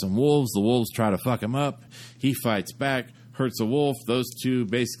trapped by some wolves. The wolves try to fuck him up. He fights back. Hurts a wolf. Those two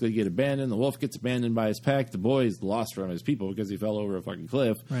basically get abandoned. The wolf gets abandoned by his pack. The boy is lost from his people because he fell over a fucking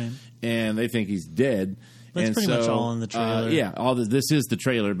cliff. Right. And they think he's dead. That's pretty much all in the trailer. This is the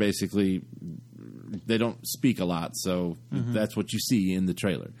trailer, basically. They don't speak a lot, so that's what you see in the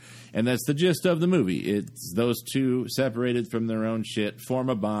trailer. And that's the gist of the movie. It's those two separated from their own shit, form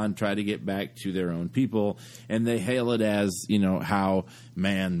a bond, try to get back to their own people, and they hail it as, how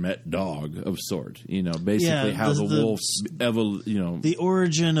man met dog of sort. Basically how the wolf the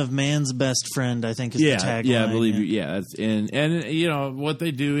origin of man's best friend, I think, is the tagline. Yeah, I believe you. Yeah, and what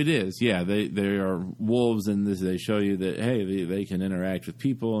they do, it is. Yeah, they are wolves, and they show you that, hey, they can interact with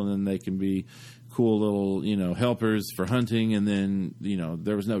people, and then they can be cool little, helpers for hunting, and then,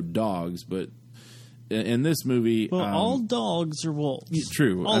 there was no dogs, but in this movie... Well, all dogs are wolves.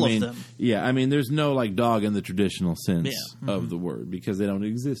 True. All of them. Yeah, there's no, dog in the traditional sense of the word, because they don't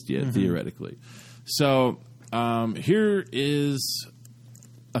exist yet, theoretically. So, here is...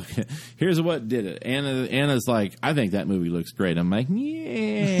 Okay, here's what did it. Anna's like, I think that movie looks great. I'm like,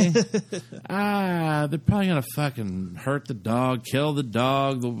 yeah. They're probably going to fucking hurt the dog, kill the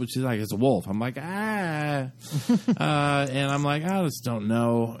dog, which is like, it's a wolf. I'm like, and I'm like, I just don't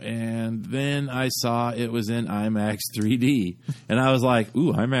know. And then I saw it was in IMAX 3D. And I was like,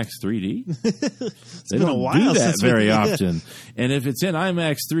 ooh, IMAX 3D? They don't do that very often. And if it's in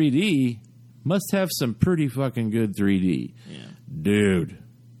IMAX 3D, must have some pretty fucking good 3D. Yeah. Dude.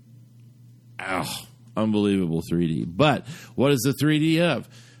 Unbelievable 3D. But what is the 3D of?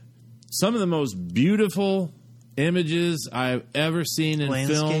 Some of the most beautiful images I've ever seen in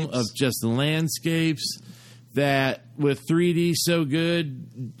film of just landscapes that with 3D so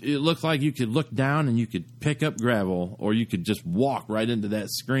good, it looked like you could look down and you could pick up gravel, or you could just walk right into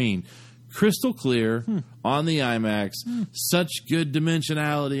that screen. Crystal clear on the IMAX. Such good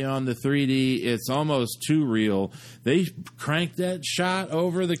dimensionality on the 3D. It's almost too real. They crank that shot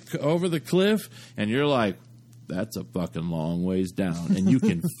over the cliff, and you're like, that's a fucking long ways down, and you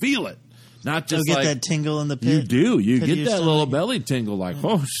can feel it. Not just get that tingle in the pit. You do. You get that little belly tingle, like,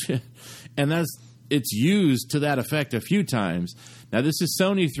 oh shit, and it's used to that effect a few times. Now, this is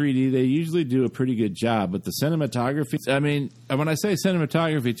Sony 3D. They usually do a pretty good job, but the cinematography... when I say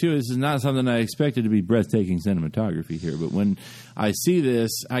cinematography, too, this is not something I expected to be breathtaking cinematography here, but when I see this,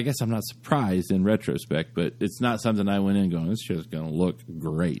 I guess I'm not surprised in retrospect, but it's not something I went in going, this shit's going to look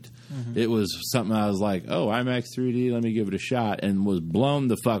great. It was something I was like, oh, IMAX 3D, let me give it a shot, and was blown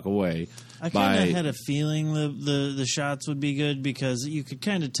the fuck away. I kind of had a feeling the shots would be good, because you could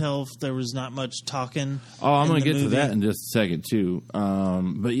kind of tell if there was not much talking. Oh, I'm going to get to that in just a second, too.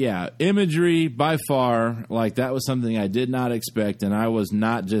 But yeah, imagery by far, that was something I did not expect, and I was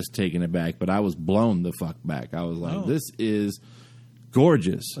not just taken aback, but I was blown the fuck back. I was like, this is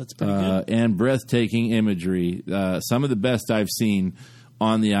gorgeous. That's pretty good. And breathtaking imagery. Some of the best I've seen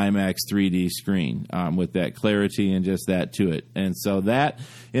on the IMAX 3D screen, with that clarity and just that to it. And so that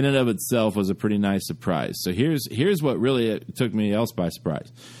in and of itself was a pretty nice surprise. So here's what really took me else by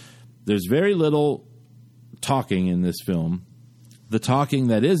surprise. There's very little talking in this film. The talking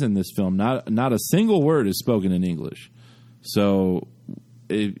that is in this film, not a single word is spoken in English. So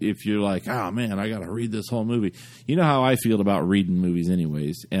if you're like, oh man, I got to read this whole movie. You know how I feel about reading movies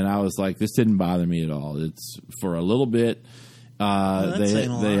anyways. And I was like, this didn't bother me at all. It's for a little bit.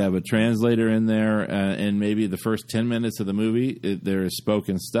 They have a translator in there, and maybe the first 10 minutes of the movie, there is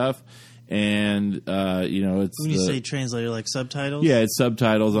spoken stuff. And, it's... When you say translator, like subtitles? Yeah, it's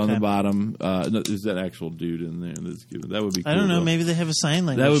subtitles on the bottom. No, there's that actual dude in there that's given. That would be cool. I don't know. Though. Maybe they have a sign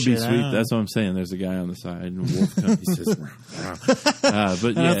language. That would be sweet. That's what I'm saying. There's a guy on the side, and a wolf comes. He says,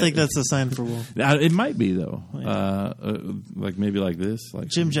 but I don't think that's a sign for wolf. It might be, though. Maybe like this.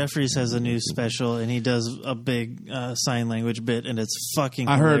 Jim Jeffries has a new special, and he does a big sign language bit, and it's fucking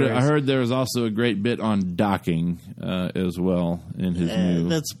hilarious. I heard there was also a great bit on docking as well in his new...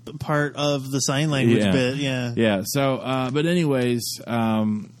 That's part of the sign language bit, yeah. So, but anyways,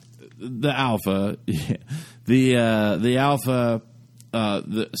 the alpha, the alpha.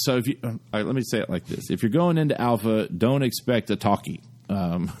 So if you, let me say it like this: if you're going into alpha, don't expect a talkie.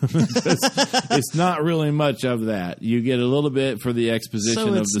 It's not really much of that. You get a little bit for the exposition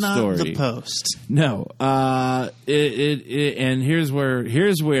of the story. So it's not the Post. No, and here's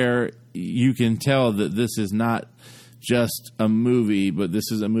where you can tell that this is not just a movie, but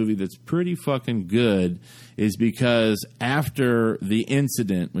this is a movie that's pretty fucking good, is because after the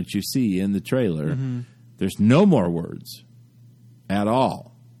incident, which you see in the trailer, there's no more words at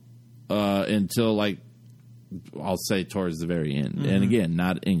all until, like, I'll say towards the very end. And again,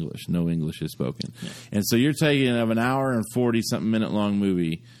 not English. No English is spoken. Yeah. And so you're taking of an hour and 40-something minute long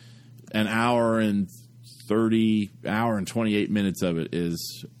movie, an hour and 28 minutes of it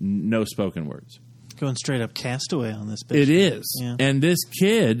is no spoken words. Going straight up Castaway on this bitch. It is. Yeah. And this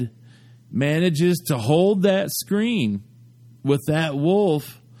kid manages to hold that screen with that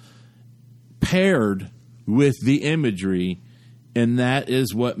wolf paired with the imagery, and that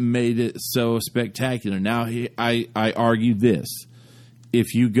is what made it so spectacular. Now, I argue this.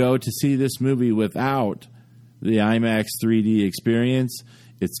 If you go to see this movie without the IMAX 3D experience,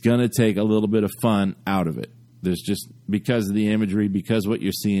 it's going to take a little bit of fun out of it. There's just, because of the imagery, because what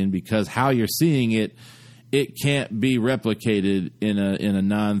you're seeing, because how you're seeing it, it can't be replicated in a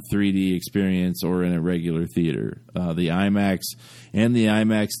non-3D experience or in a regular theater. The IMAX and the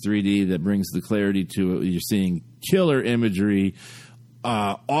IMAX 3D that brings the clarity to it. You're seeing killer imagery,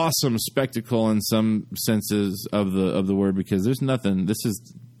 awesome spectacle in some senses of the word, because there's nothing. This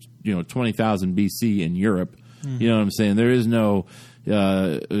is 20,000 BC in Europe. You know what I'm saying? There is no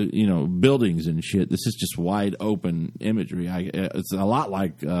buildings and shit. This is just wide open imagery. It's a lot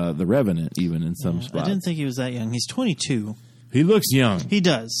like The Revenant, even in some spots. I didn't think he was that young. He's 22. He looks young. He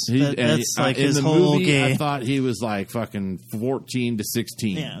does. That's like his in the whole movie, game. I thought he was like fucking 14 to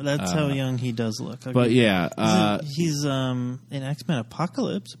 16. Yeah, that's how young he does look. Okay. But yeah, he's in X-Men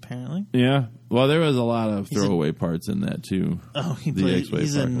Apocalypse apparently. Yeah. Well, there was a lot of throwaway parts in that too. Oh, he's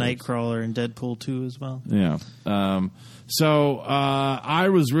in Nightcrawler and Deadpool 2 as well. Yeah. So I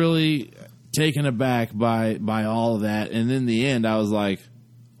was really taken aback by all of that, and in the end, I was like,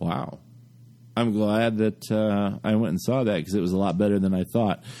 "Wow, I'm glad that I went and saw that, because it was a lot better than I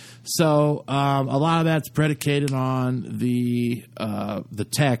thought." So a lot of that's predicated on the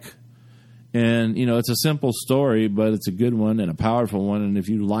tech, and it's a simple story, but it's a good one and a powerful one. And if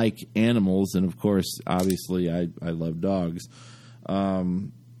you like animals, and of course, obviously, I love dogs.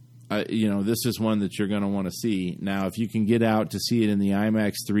 This is one that you're going to want to see. Now, if you can get out to see it in the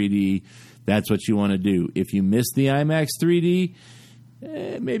IMAX 3D, that's what you want to do. If you miss the IMAX 3D,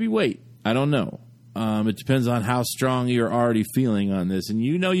 maybe wait. I don't know. It depends on how strong you're already feeling on this. And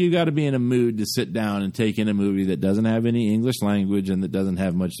you got to be in a mood to sit down and take in a movie that doesn't have any English language and that doesn't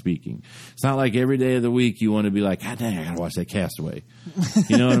have much speaking. It's not like every day of the week you want to be like, God dang, I got to watch that Castaway.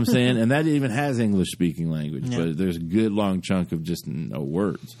 You know what I'm saying? And that even has English speaking language, but there's a good long chunk of just no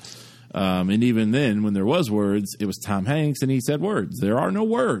words. And even then, when there was words, it was Tom Hanks, and he said words. There are no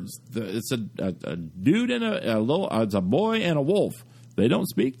words. It's a dude and it's a boy and a wolf. They don't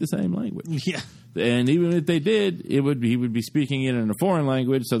speak the same language. Yeah. And even if they did, he would be speaking it in a foreign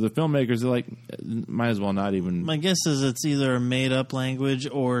language. So the filmmakers are like, might as well not even. My guess is it's either a made-up language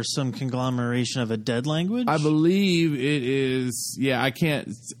or some conglomeration of a dead language. I believe it is. Yeah, I can't.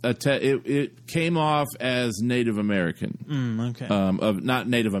 It came off as Native American. Okay. Of not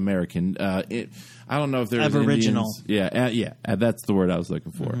Native American. I don't know if there's Aboriginal. Indians. Yeah, that's the word I was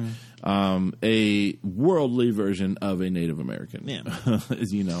looking for. A worldly version of a Native American. Yeah.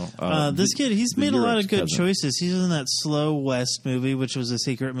 This kid, he's made a lot of good choices. He's in that Slow West movie, which was a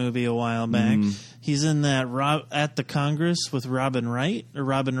secret movie a while back. He's in that At the Congress with Robin Wright, or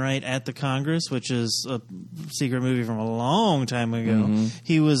Robin Wright at the Congress, which is a secret movie from a long time ago.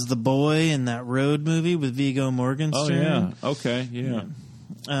 He was the boy in that Road movie with Viggo Mortensen. Oh, yeah. Okay, yeah.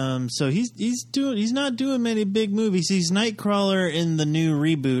 So he's not doing many big movies. He's Nightcrawler in the new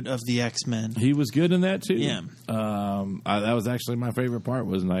reboot of the X-Men. He was good in that too. Yeah. That was actually my favorite part,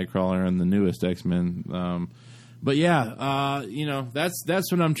 was Nightcrawler in the newest X-Men. But yeah,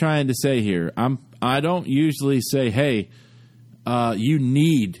 that's what I'm trying to say here. I don't usually say, hey, you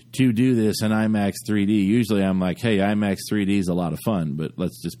need to do this in IMAX 3D. Usually I'm like, hey, IMAX 3D is a lot of fun, but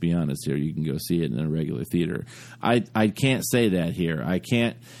let's just be honest here. You can go see it in a regular theater. I can't say that here. I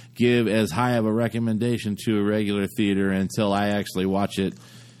can't give as high of a recommendation to a regular theater until I actually watch it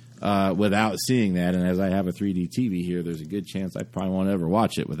without seeing that. And as I have a 3D TV here, there's a good chance I probably won't ever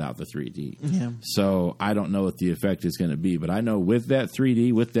watch it without the 3D. Yeah. So I don't know what the effect is going to be. But I know with that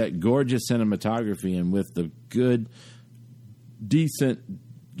 3D, with that gorgeous cinematography, and with the good, decent,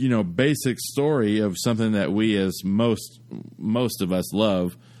 basic story of something that we, as most of us,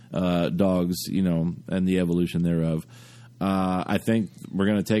 love, dogs, and the evolution thereof, I think we're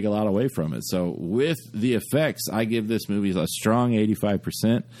going to take a lot away from it. So with the effects, I give this movie a strong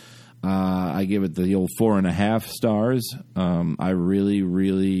 85%. I give it the old 4.5 stars. I really,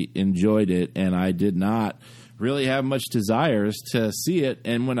 really enjoyed it, and I did not really have much desires to see it.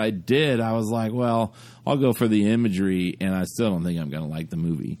 And when I did, I was like, well, I'll go for the imagery, and I still don't think I'm going to like the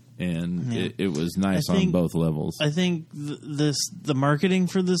movie. And it was nice on both levels. I think the marketing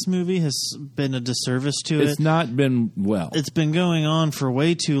for this movie has been a disservice to it. It's not been well. It's been going on for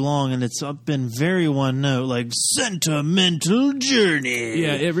way too long, and it's been very one note, like sentimental journey.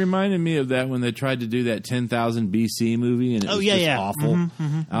 Yeah, it reminded me of that when they tried to do that 10,000 BC movie, and it was just awful.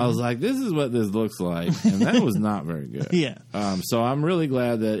 I was like, this is what this looks like, and that was not very good. Yeah. So I'm really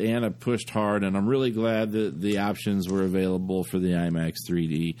glad that Anna pushed hard, and I'm really glad that the options were available for the IMAX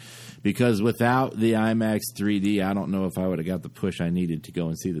 3D. Because without the IMAX 3D, I don't know if I would have got the push I needed to go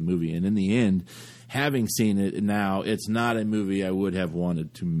and see the movie. And in the end, having seen it now, it's not a movie I would have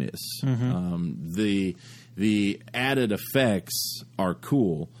wanted to miss. The added effects are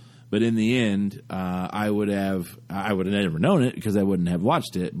cool, but in the end, I would have never known it because I wouldn't have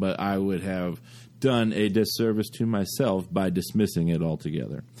watched it. But I would have done a disservice to myself by dismissing it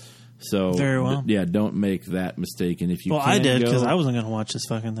altogether. So, very well. Don't make that mistake. And if you I did because I wasn't going to watch this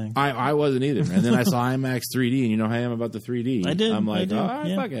fucking thing. I wasn't either. And then I saw IMAX 3D, and you know how I am about the 3D. I did. I'm like, all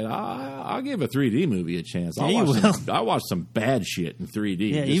right, fuck it. I'll give a 3D movie a chance. I watched some bad shit in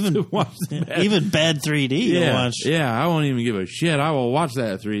 3D. Yeah, even bad 3D. Yeah, watch. I won't even give a shit. I will watch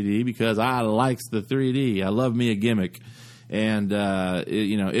that 3D because I likes the 3D. I love me a gimmick. And,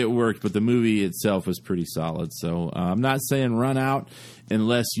 it worked, but the movie itself was pretty solid. So I'm not saying run out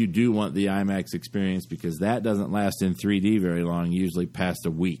unless you do want the IMAX experience because that doesn't last in 3D very long, usually past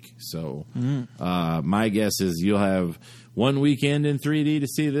a week. So my guess is you'll have one weekend in 3D to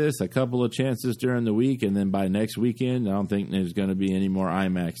see this, a couple of chances during the week, and then by next weekend, I don't think there's going to be any more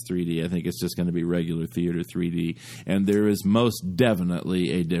IMAX 3D. I think it's just going to be regular theater 3D. And there is most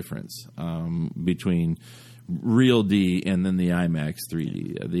definitely a difference between Real D and then the IMAX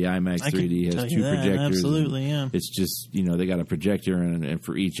 3D. The IMAX 3D has two projectors. Absolutely, yeah. It's just, they got a projector and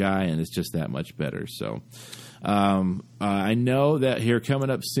for each eye, and it's just that much better. So I know that here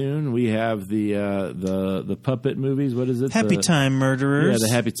coming up soon we have the puppet movies. What is it? Happy Time Murderers. Yeah,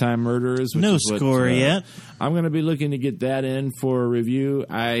 the Happy Time Murderers. No score yet. I'm going to be looking to get that in for a review.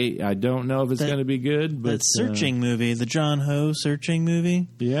 I don't know if it's going to be good, but that Searching movie, the John Ho Searching movie,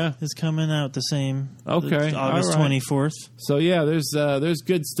 is coming out the same. Okay, August 24th. So there's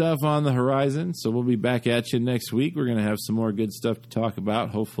good stuff on the horizon. So we'll be back at you next week. We're going to have some more good stuff to talk about.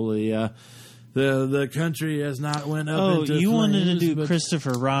 Hopefully. The country has not went up into you flames, wanted to do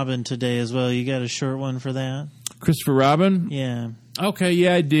Christopher Robin today as well. You got a short one for that? Christopher Robin? Yeah. Okay,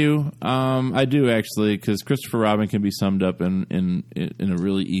 yeah, I do. I do, actually, because Christopher Robin can be summed up in a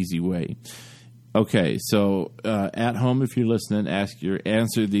really easy way. Okay, so at home, if you're listening,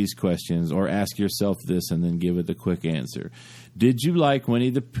 answer these questions, or ask yourself this and then give it a quick answer. Did you like Winnie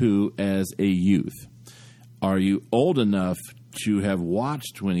the Pooh as a youth? Are you old enough to have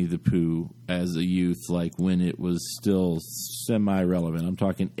watched Winnie the Pooh as a youth, like when it was still semi-relevant? I'm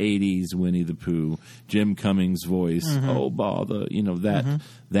talking 80s Winnie the Pooh, Jim Cummings' voice, that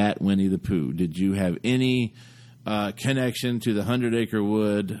Winnie the Pooh. Did you have any connection to the 100 Acre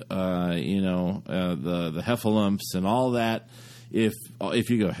Wood, the Heffalumps and all that? If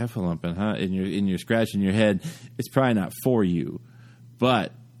you go Heffalump and you're scratching your head, it's probably not for you,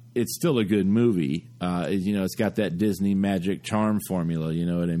 but it's still a good movie. It's got that Disney magic charm formula, you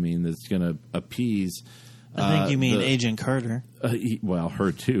know what I mean, that's going to appease. I think you mean Agent Carter.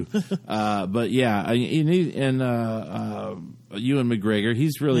 Her too. But yeah, Ewan McGregor,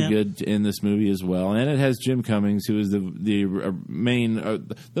 he's really good in this movie as well. And it has Jim Cummings, who is the main,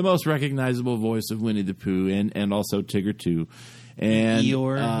 the most recognizable voice of Winnie the Pooh, and also Tigger too. And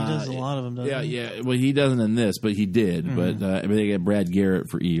Eeyore, he does a lot of them, doesn't he? Yeah. Well, he doesn't in this, but he did. Mm-hmm. But they got Brad Garrett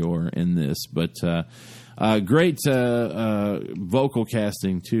for Eeyore in this. But great vocal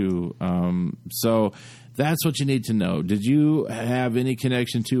casting too. So that's what you need to know. Did you have any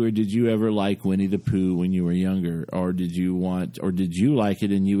connection to, or did you ever like Winnie the Pooh when you were younger, or did you like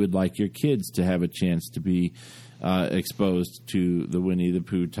it and you would like your kids to have a chance to be exposed to the Winnie the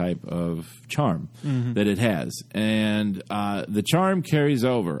Pooh type of charm that it has? And the charm carries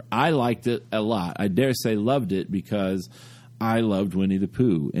over. I liked it a lot. I dare say loved it because I loved Winnie the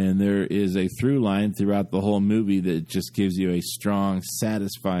Pooh. And there is a through line throughout the whole movie that just gives you a strong,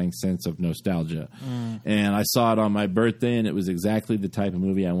 satisfying sense of nostalgia. And I saw it on my birthday, and it was exactly the type of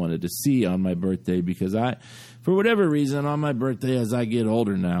movie I wanted to see on my birthday because for whatever reason, on my birthday, as I get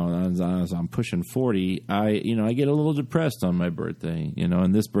older now, as I'm pushing 40, I get a little depressed on my birthday,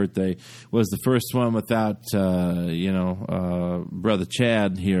 and this birthday was the first one without, Brother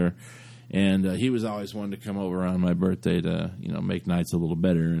Chad here. And he was always one to come over on my birthday to, make nights a little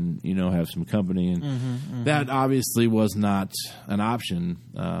better and, have some company. And that obviously was not an option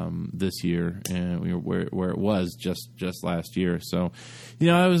this year, and where it was just last year. So,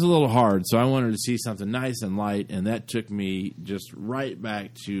 it was a little hard. So I wanted to see something nice and light, and that took me just right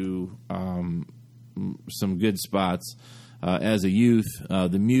back to some good spots as a youth.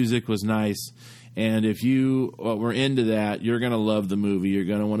 The music was nice. And if you were into that, you're going to love the movie. You're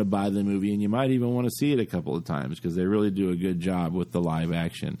going to want to buy the movie, and you might even want to see it a couple of times because they really do a good job with the live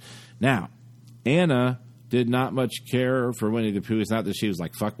action. Now, Anna did not much care for Winnie the Pooh. It's not that she was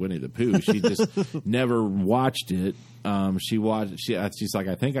like, fuck Winnie the Pooh. She just never watched it. She's like,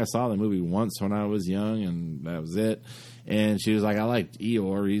 I think I saw the movie once when I was young, and that was it. And she was like, I liked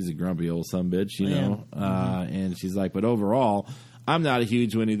Eeyore. He's a grumpy old sumbitch, know. And she's like, but overall, I'm not a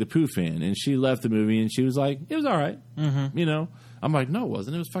huge Winnie the Pooh fan. And she left the movie, and she was like, it was all right. I'm like, no, it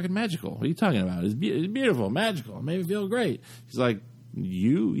wasn't. It was fucking magical. What are you talking about? It's beautiful, magical. It made me feel great. She's like,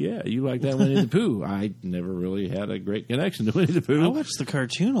 you like that Winnie the Pooh. I never really had a great connection to Winnie the Pooh. I watched the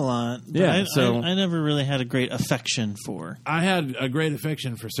cartoon a lot. But yeah, I never really had a great affection for. I had a great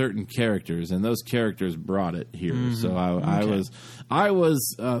affection for certain characters, and those characters brought it here. So I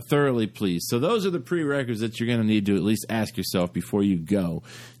was thoroughly pleased. So those are the prerequisites you're going to need to at least ask yourself before you go.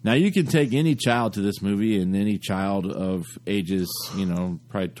 Now, you can take any child to this movie, and any child of ages,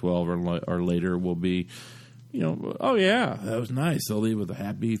 probably 12 or later will be, oh yeah, that was nice. They'll leave with a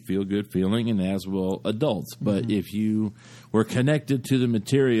happy, feel-good feeling, and as will adults. But if you were connected to the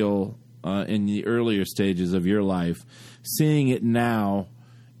material in the earlier stages of your life, seeing it now,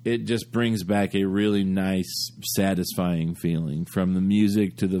 it just brings back a really nice, satisfying feeling, from the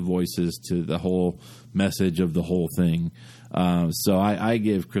music to the voices to the whole message of the whole thing. So I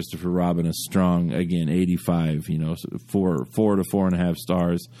give Christopher Robin a strong, again, 85, 4 to 4.5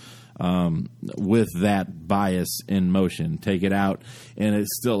 stars. With that bias in motion. Take it out, and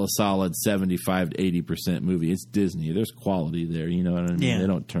it's still a solid 75 to 80% movie. It's Disney. There's quality there. You know what I mean? Yeah. They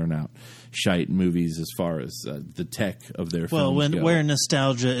don't turn out shite movies as far as the tech of their films go. Where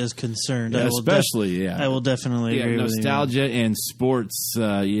nostalgia is concerned, I will definitely agree with you. Nostalgia and sports,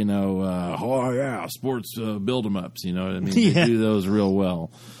 sports build-em-ups, you know what I mean? They do those real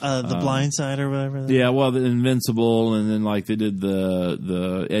well. The Blind Side or whatever. The Invincible, and then like they did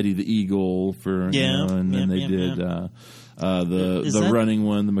the Eddie the Eagle for, and then they did the running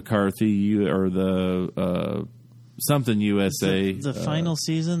one, the McCarthy, or the something USA. The final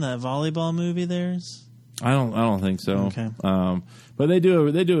season, that volleyball movie theirs? I don't think so. Okay. But they do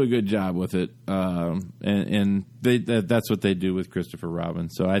a good job with it. And that's what they do with Christopher Robin.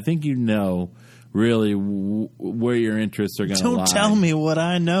 So I think really where your interests are going to lie. Don't tell me what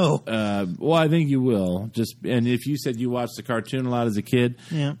I know. Well, I think you will. And if you said you watched the cartoon a lot as a kid,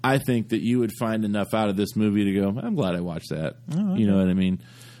 I think that you would find enough out of this movie to go, I'm glad I watched that. Oh, okay. You know what I mean?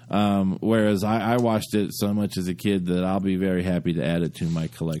 Whereas I watched it so much as a kid that I'll be very happy to add it to my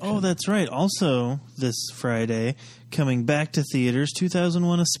collection. Oh, that's right. Also, this Friday, coming back to theaters,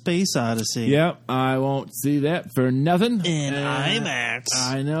 2001: A Space Odyssey. Yep, I won't see that for nothing. In IMAX.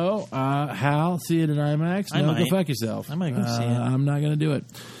 I know. Hal, see it in IMAX? No, go fuck yourself. I might go see it. I'm not going to do it.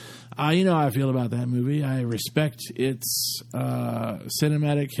 You know how I feel about that movie. I respect its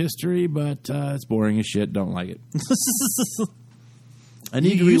cinematic history, but it's boring as shit. Don't like it. You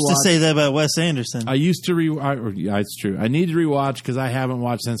used to say that about Wes Anderson. I used to it's true. I need to rewatch because I haven't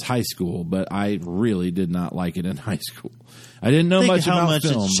watched since high school, but I really did not like it in high school. I didn't know much about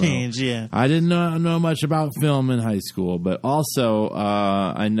film. It's changed, yeah. I didn't know much about film in high school, but also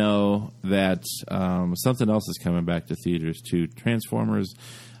I know that something else is coming back to theaters too. Transformers,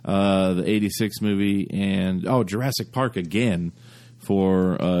 the '86 movie, and Jurassic Park again.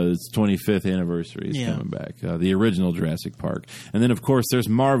 For its 25th anniversary is coming back. The original Jurassic Park. And then, of course, there's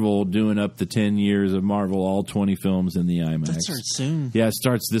Marvel doing up the 10 years of Marvel, all 20 films in the IMAX. That starts soon. Yeah, it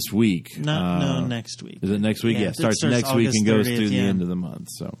starts this week. No, next week. Is it next week? Yeah, it starts next week and goes through the end of the month.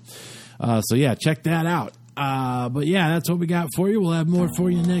 So check that out. But yeah, that's what we got for you. We'll have more for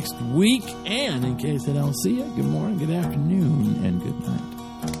you next week. And in case I don't see you, good morning, good afternoon, and good night.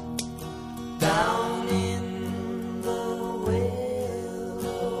 Down in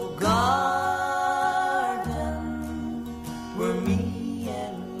garden where me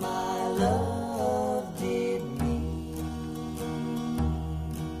and my love did meet,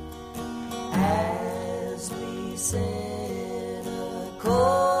 as we said a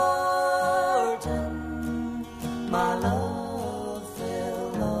courting, my love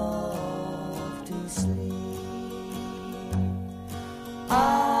fell off to sleep.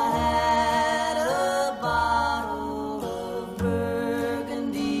 I had a bottle of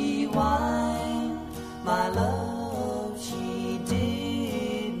burgundy wine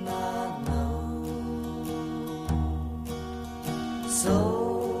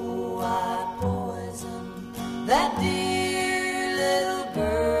So I poisoned that dear little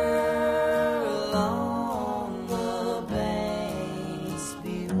girl on the banks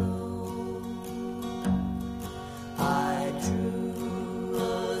below. I drew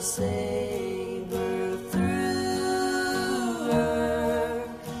a saber through her.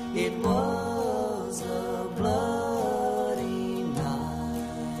 It was a bloody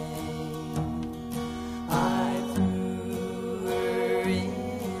night. I threw her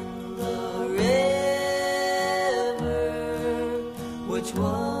in the river, which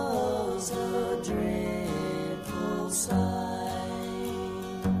was a dreadful sight.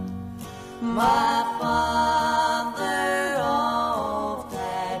 My father oft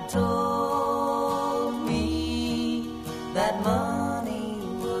had told me that money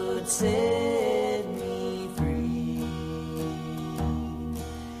would set me free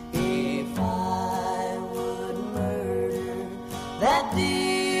if I would murder that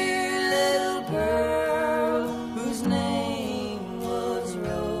dear little girl whose name was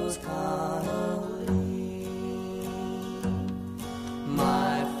Rose Connolly.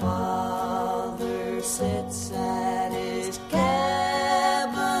 My father sits at his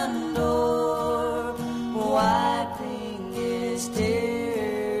cabin door, wiping his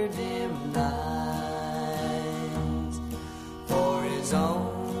tear-dimmed eyes, for his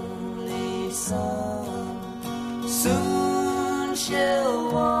only son soon shall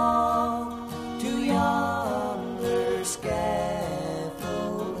walk to yonder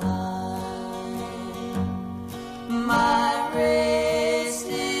scaffold high. My race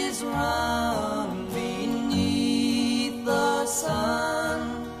is run beneath the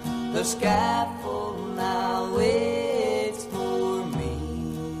sun. The scaffold now waits for me,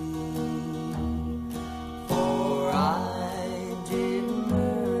 for I did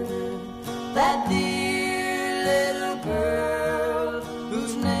murder that dear